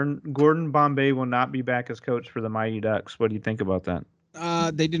 Gordon Bombay will not be back as coach for the Mighty Ducks. What do you think about that?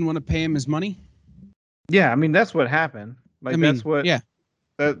 They didn't want to pay him his money. Yeah, I mean that's what happened. Like that's what. Yeah.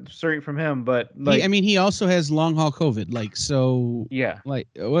 That's straight from him, but like, he also has long haul COVID. Like, so yeah, like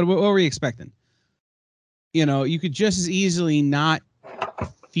what were we expecting? You could just as easily not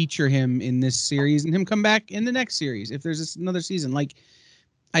feature him in this series and him come back in the next series if there's another season. Like,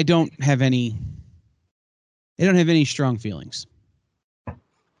 I don't have any strong feelings.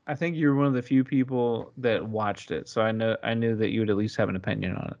 I think you're one of the few people that watched it, so I knew that you would at least have an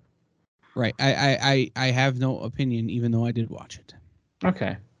opinion on it. Right. I have no opinion, even though I did watch it.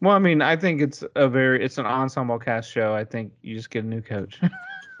 Okay. Well, I mean, I think it's an ensemble cast show. I think you just get a new coach.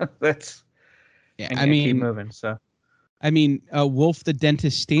 That's and keep moving. So, Wolf the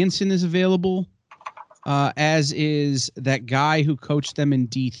Dentist Stanson is available, as is that guy who coached them in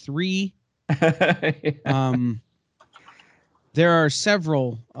D3. Yeah. There are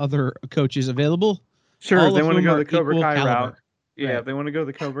several other coaches available. Sure, they want to go the Cobra Kai route. Yeah, right. They want to go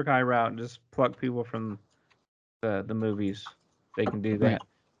the Cobra Kai route and just pluck people from the movies. They can do that. Right.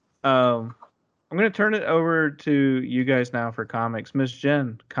 I'm going to turn it over to you guys now for comics. Miss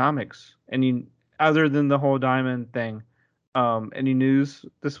Jen, comics. Any other than the whole Diamond thing? Any news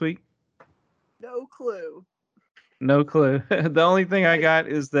this week? No clue. No clue. The only thing I got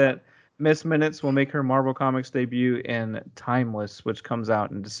is that Miss Minutes will make her Marvel Comics debut in Timeless, which comes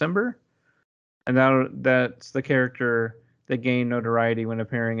out in December. And that's the character that gained notoriety when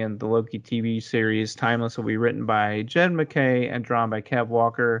appearing in the Loki TV series. Timeless will be written by Jed MacKay and drawn by Kev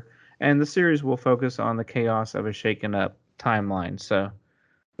Walker. And the series will focus on the chaos of a shaken-up timeline. So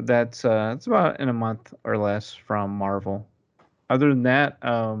that's it's about in a month or less from Marvel. Other than that,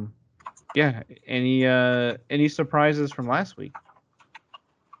 yeah. Any surprises from last week?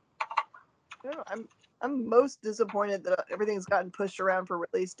 No, I'm most disappointed that everything's gotten pushed around for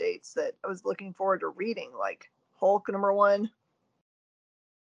release dates that I was looking forward to reading, like Hulk #1.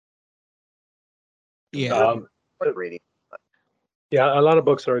 Yeah. Reading. Yeah, a lot of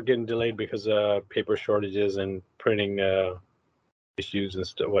books are getting delayed because of paper shortages and printing issues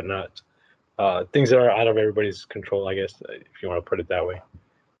and whatnot. Things that are out of everybody's control, I guess, if you want to put it that way.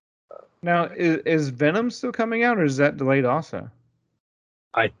 Now, is Venom still coming out, or is that delayed also?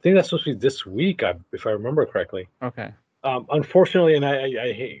 I think that's supposed to be this week, if I remember correctly. Okay. Unfortunately, and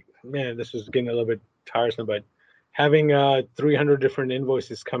I hate, man, this is getting a little bit tiresome, but having 300 different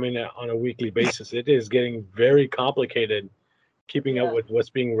invoices coming on a weekly basis, it is getting very complicated keeping up with what's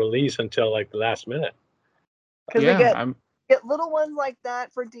being released until like the last minute. Because we get little ones like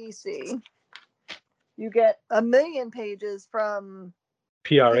that for DC. You get 1 million pages from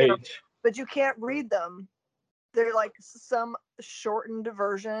PRH, but you can't read them. They're like some shortened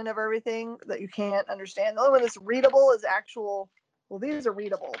version of everything that you can't understand. The only one that's readable is actual. Well, these are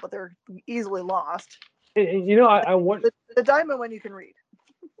readable, but they're easily lost. I wonder the Diamond one you can read.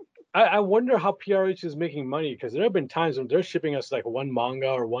 I wonder how PRH is making money, because there have been times when they're shipping us like one manga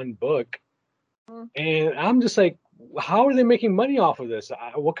or one book, and I'm just like, how are they making money off of this?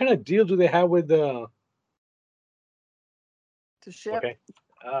 What kind of deal do they have with the to ship? Okay,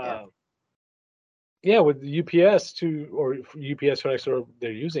 yeah, with UPS or UPS FedEx or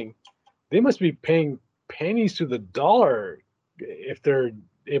they're using, they must be paying pennies to the dollar if they're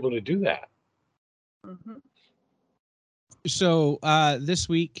able to do that. So this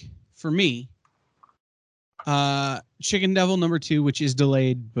week for me, Chicken Devil number 2, which is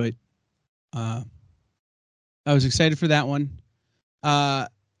delayed, but I was excited for that one.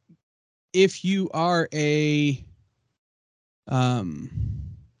 If you are a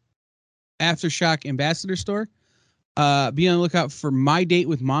Aftershock Ambassador store, be on the lookout for My Date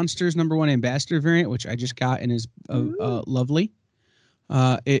with Monsters #1 Ambassador variant, which I just got and is lovely.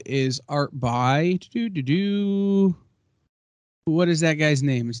 It is art by what is that guy's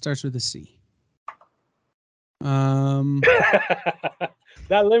name? It starts with a C. That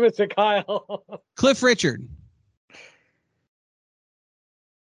limits it, Kyle. Cliff Richard.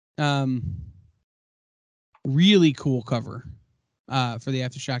 Really cool cover for the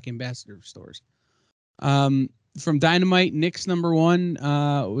Aftershock Ambassador stores. From Dynamite, Nick's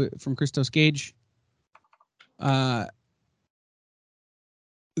 #1 from Christos Gage.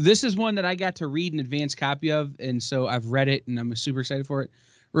 This is one that I got to read an advanced copy of, and so I've read it, and I'm super excited for it.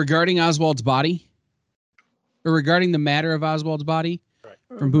 Regarding Oswald's body, or regarding the matter of Oswald's body,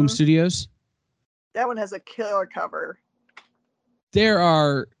 from Boom Studios. That one has a killer cover. There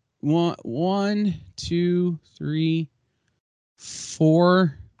are one, two, three,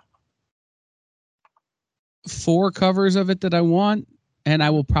 four covers of it that I want, and I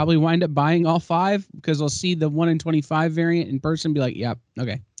will probably wind up buying all 5 because I'll see the 1 in 25 variant in person and be like, yep,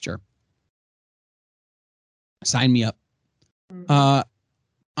 okay, sure. Sign me up.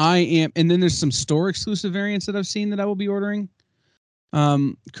 I am, and then there's some store exclusive variants that I've seen that I will be ordering.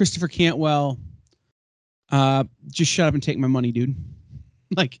 Christopher Cantwell, just shut up and take my money, dude.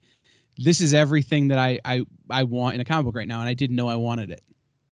 Like, this is everything that I want in a comic book right now, and I didn't know I wanted it.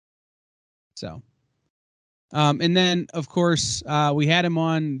 So, and then of course we had him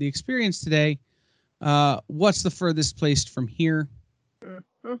on the Experience today. What's the furthest place from here?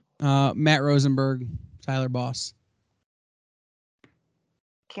 Matt Rosenberg, Tyler Boss.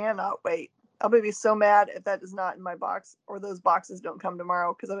 Cannot wait. I'll be so mad if that is not in my box or those boxes don't come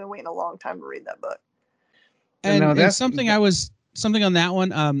tomorrow because I've been waiting a long time to read that book. And that's something something on that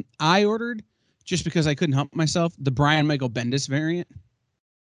one. I ordered just because I couldn't help myself, the Brian Michael Bendis variant.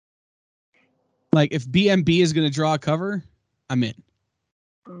 Like, if BMB is going to draw a cover, I'm in.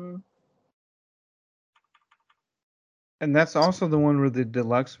 And that's also the one where the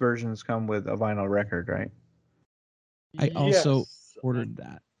deluxe versions come with a vinyl record, right? I also ordered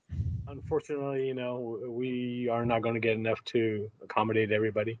that. Unfortunately, we are not going to get enough to accommodate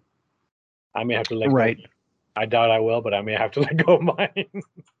everybody. I may have to let go. I doubt I will, but I may have to let go of mine.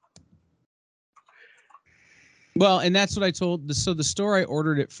 Well, and that's what I told. So the store I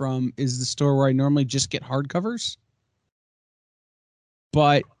ordered it from is the store where I normally just get hardcovers.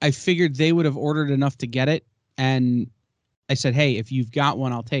 But I figured they would have ordered enough to get it. And I said, hey, if you've got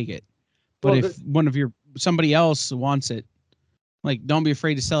one, I'll take it. But if somebody else wants it, like, don't be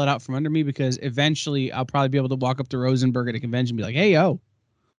afraid to sell it out from under me, because eventually I'll probably be able to walk up to Rosenberg at a convention and be like, hey, yo.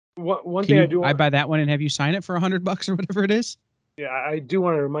 One thing I buy that one and have you sign it for $100 or whatever it is? Yeah, I do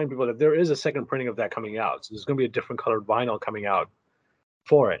want to remind people that there is a second printing of that coming out. So there's going to be a different colored vinyl coming out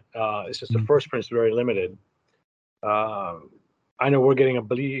for it. It's just the first print is very limited. I know we're getting, I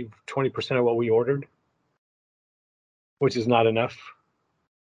believe, 20% of what we ordered, which is not enough.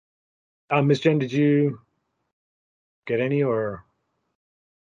 Miss Jen, did you get any, or?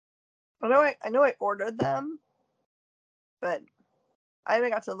 I know I ordered them, but I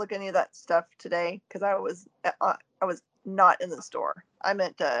haven't got to look at any of that stuff today because I was not in the store. I'm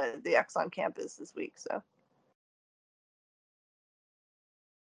at the Exxon campus this week, so.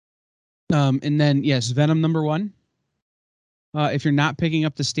 And then yes, Venom #1. If you're not picking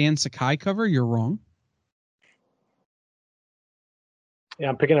up the Stan Sakai cover, you're wrong. Yeah,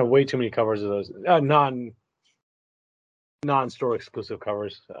 I'm picking up way too many covers of those non-store exclusive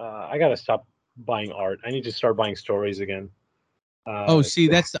covers. I gotta stop buying art. I need to start buying stories again. See,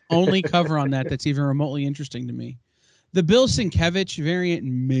 that's the only cover on that's even remotely interesting to me. The Bill Sienkiewicz variant,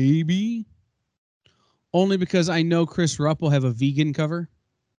 maybe, only because I know Chris Rupp will have a vegan cover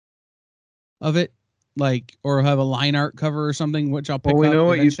of it, like, or have a line art cover or something, which I'll pick up. Well, we know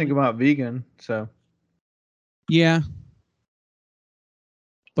what eventually. you think about vegan, so. Yeah.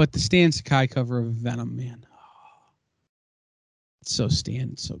 But the Stan Sakai cover of Venom, man. It's so Stan,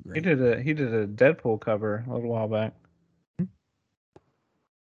 it's so great. He did a Deadpool cover a little while back.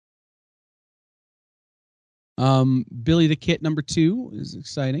 Billy the Kid #2 is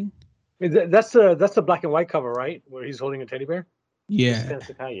exciting. That's the black and white cover, right? Where he's holding a teddy bear? Yeah.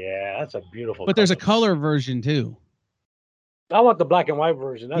 Yeah, that's a beautiful But cover. there's a color version too. I want the black and white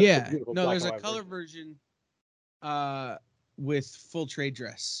version. That's yeah. the beautiful No, black there's and a white color version with full trade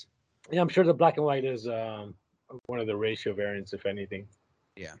dress. Yeah, I'm sure the black and white is one of the ratio variants, if anything.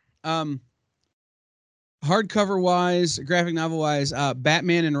 Yeah. Hardcover wise, graphic novel wise,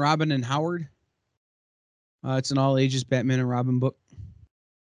 Batman and Robin and Howard. It's an all ages Batman and Robin book.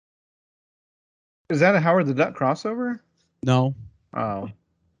 Is that a Howard the Duck crossover? No, Oh,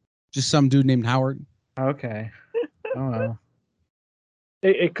 just some dude named Howard. okay. Oh well.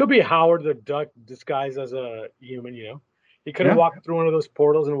 It could be Howard the Duck disguised as a human. He could have Yeah. walked through one of those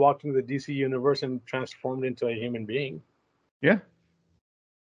portals and walked into the DC universe and transformed into a human being. Yeah.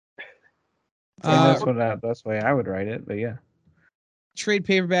 Uh, That's the way I would write it, but yeah. Trade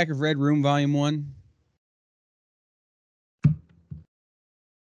paperback of Red Room Volume 1.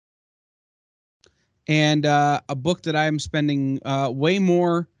 And a book that I'm spending way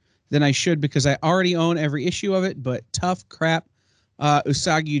more than I should because I already own every issue of it, but Tough Crap,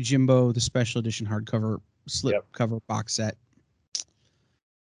 Usagi Yojimbo, the special edition hardcover slipcover box set.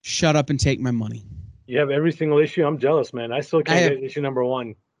 Shut up and take my money. You have every single issue. I'm jealous, man. I still can't get issue number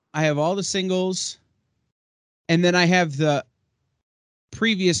 1. I have all the singles, and then I have the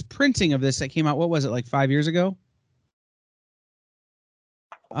previous printing of this that came out. What was it, like 5 years ago?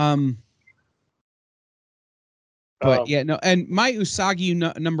 But yeah, no. And my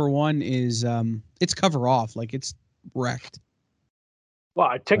Usagi number 1 is it's cover off, like it's wrecked.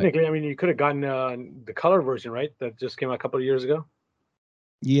 Well, technically, I mean, you could have gotten the color version, right? That just came out a couple of years ago.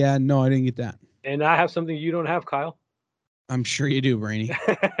 Yeah, no, I didn't get that. And I have something you don't have, Kyle. I'm sure you do, Brainy.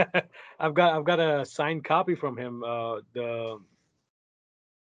 I've got a signed copy from him.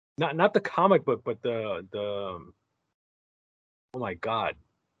 Not the comic book, but the oh my god,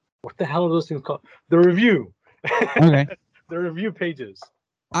 what the hell are those things called? The review. Okay. The review pages.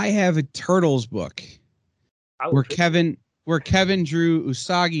 I have a Turtles book where Kevin drew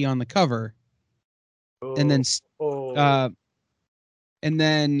Usagi on the cover, and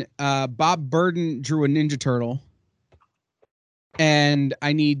then Bob Burden drew a Ninja Turtle. And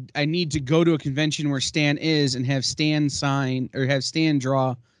I need to go to a convention where Stan is and have Stan sign or have Stan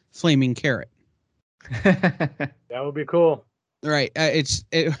draw Flaming Carrot. That would be cool. Right. I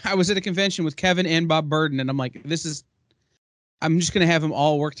was at a convention with Kevin and Bob Burden, and I'm like, I'm just going to have them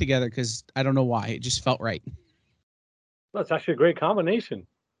all work together because I don't know why. It just felt right. Well, it's actually a great combination.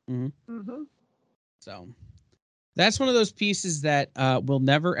 Mm-hmm. Mm-hmm. So that's one of those pieces that will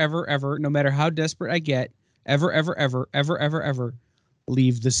never, ever, ever, no matter how desperate I get, ever, ever, ever, ever, ever, ever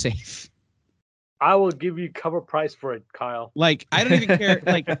leave the safe. I will give you cover price for it, Kyle. Like, I don't even care.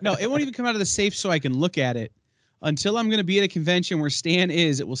 Like, no, it won't even come out of the safe so I can look at it. Until I'm going to be at a convention where Stan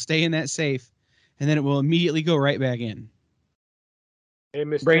is, it will stay in that safe, and then it will immediately go right back in. Hey,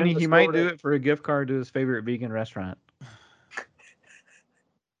 Miss Brainy, he might do it for a gift card to his favorite vegan restaurant.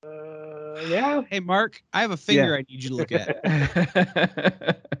 Yeah. Hey, Mark, I have a finger I need you to look at.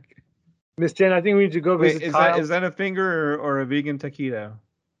 Miss Jen, I think we need to go visit Kyle. Is that a finger or a vegan taquito?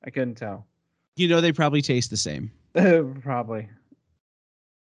 I couldn't tell. They probably taste the same. Probably.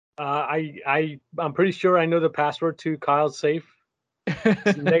 I'm pretty sure I know the password to Kyle's safe.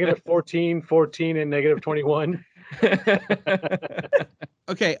 -14, 14, and -21.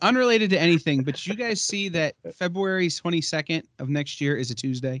 Okay, unrelated to anything, but did you guys see that February 22nd of next year is a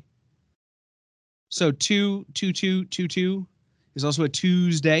Tuesday? So 2/22/22 is also a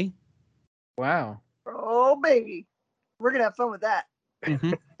Tuesday. Wow. Oh baby, we're gonna have fun with that.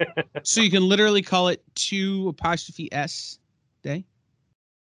 Mm-hmm. So you can literally call it 2'S day.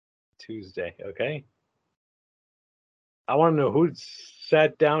 Tuesday, okay. I want to know who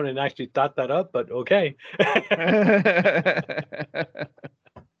sat down and actually thought that up, but okay.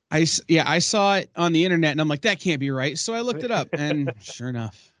 I saw it on the internet and I'm like, that can't be right. So I looked it up and sure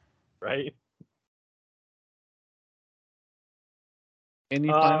enough. Right. Any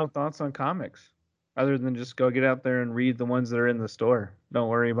final thoughts on comics? Other than just go get out there and read the ones that are in the store. Don't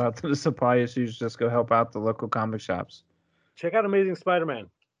worry about the supply issues. Just go help out the local comic shops. Check out Amazing Spider-Man.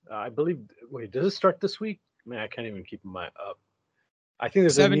 I believe. Wait, does it start this week? Man, I can't even keep my up. I think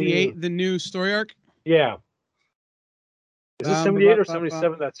there's 78, the new story arc. Yeah. Is it 78 or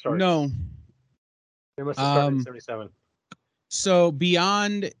 77 that starts? No. They must have started in 77. So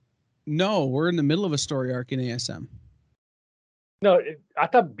Beyond, no, we're in the middle of a story arc in ASM. No, I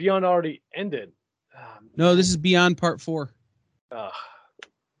thought Beyond already ended. No, this is Beyond Part 4.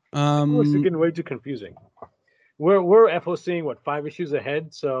 It's getting way too confusing. We're FOCing what 5 issues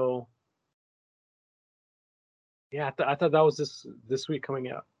ahead, so yeah, I thought that was this week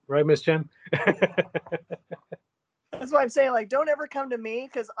coming out, right, Miss Jen? That's why I'm saying, like, don't ever come to me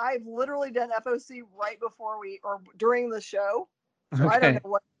because I've literally done FOC right before or during the show. So okay. I don't know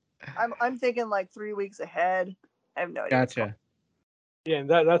what I'm thinking, like 3 weeks ahead. I have no idea. Gotcha. Yeah, and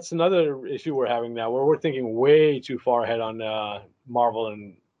that's another issue we're having now, where we're thinking way too far ahead on Marvel,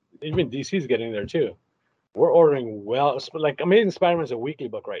 and even DC's getting there too. we're ordering like Amazing Spider-Man is a weekly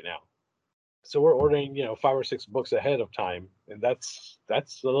book right now, so we're ordering 5 or 6 books ahead of time, and that's a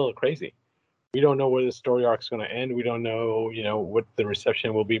little crazy. We don't know where the story arc is going to end. We don't know what the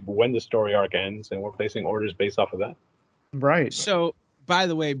reception will be when the story arc ends, and we're placing orders based off of that. Right. So, by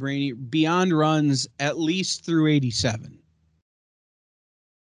the way, Brainy, Beyond runs at least through 87.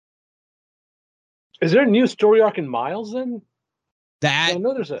 Is there a new story arc in Miles then? That I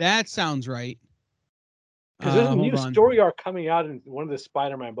know there's that sounds right. Because there's a new Hold on. story arc coming out in one of the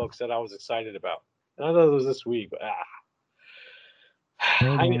Spider-Man books that I was excited about. And I thought it was this week, but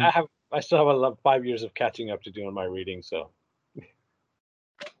I still have 5 years of catching up to do on my reading. So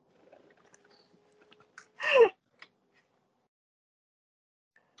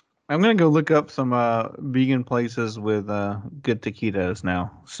I'm gonna go look up some vegan places with good taquitos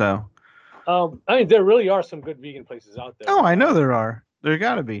now. So. I mean, there really are some good vegan places out there. Oh, I know there are. There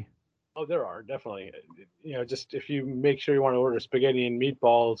gotta be. Oh, there are definitely. Just if you make sure you want to order spaghetti and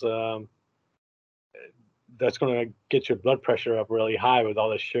meatballs, that's going to get your blood pressure up really high with all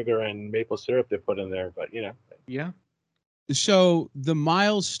the sugar and maple syrup they put in there. But Yeah. So the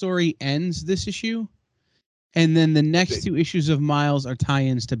Miles story ends this issue, and then the next 2 issues of Miles are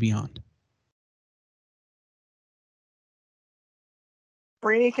tie-ins to Beyond.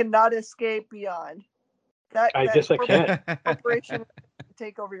 Brainy cannot escape Beyond. I guess I can't. Corporation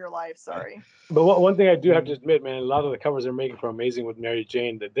take over your life. Sorry. But one thing I do have to admit, man, a lot of the covers they're making for Amazing with Mary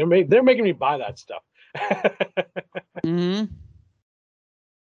Jane, they're making me buy that stuff. Mm-hmm.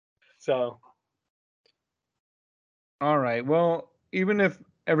 So. All right. Well, even if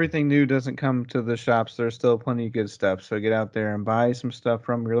everything new doesn't come to the shops, there's still plenty of good stuff. So get out there and buy some stuff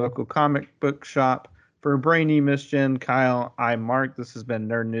from your local comic book shop. For Brainy, Miss Jen, Kyle, I'm Mark. This has been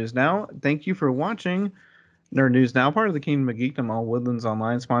Nerd News Now. Thank you for watching Nerd News Now, part of the Kingdom of Geekdom on Woodlands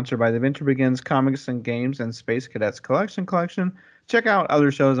Online, sponsored by the Adventure Begins Comics and Games and Space Cadets Collection. Check out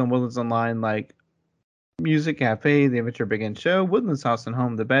other shows on Woodlands Online like Music Cafe, The Adventure Begins Show, Woodlands House and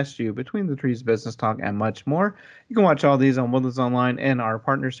Home, The Best You, Between the Trees Business Talk, and much more. You can watch all these on Woodlands Online and our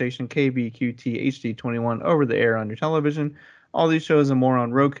partner station KBQT HD21 over the air on your television. All these shows and more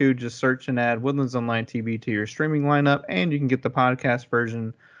on Roku. Just search and add Woodlands Online TV to your streaming lineup, and you can get the podcast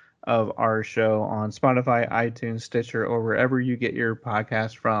version of our show on Spotify, iTunes, Stitcher, or wherever you get your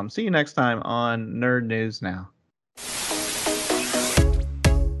podcast from. See you next time on Nerd News Now.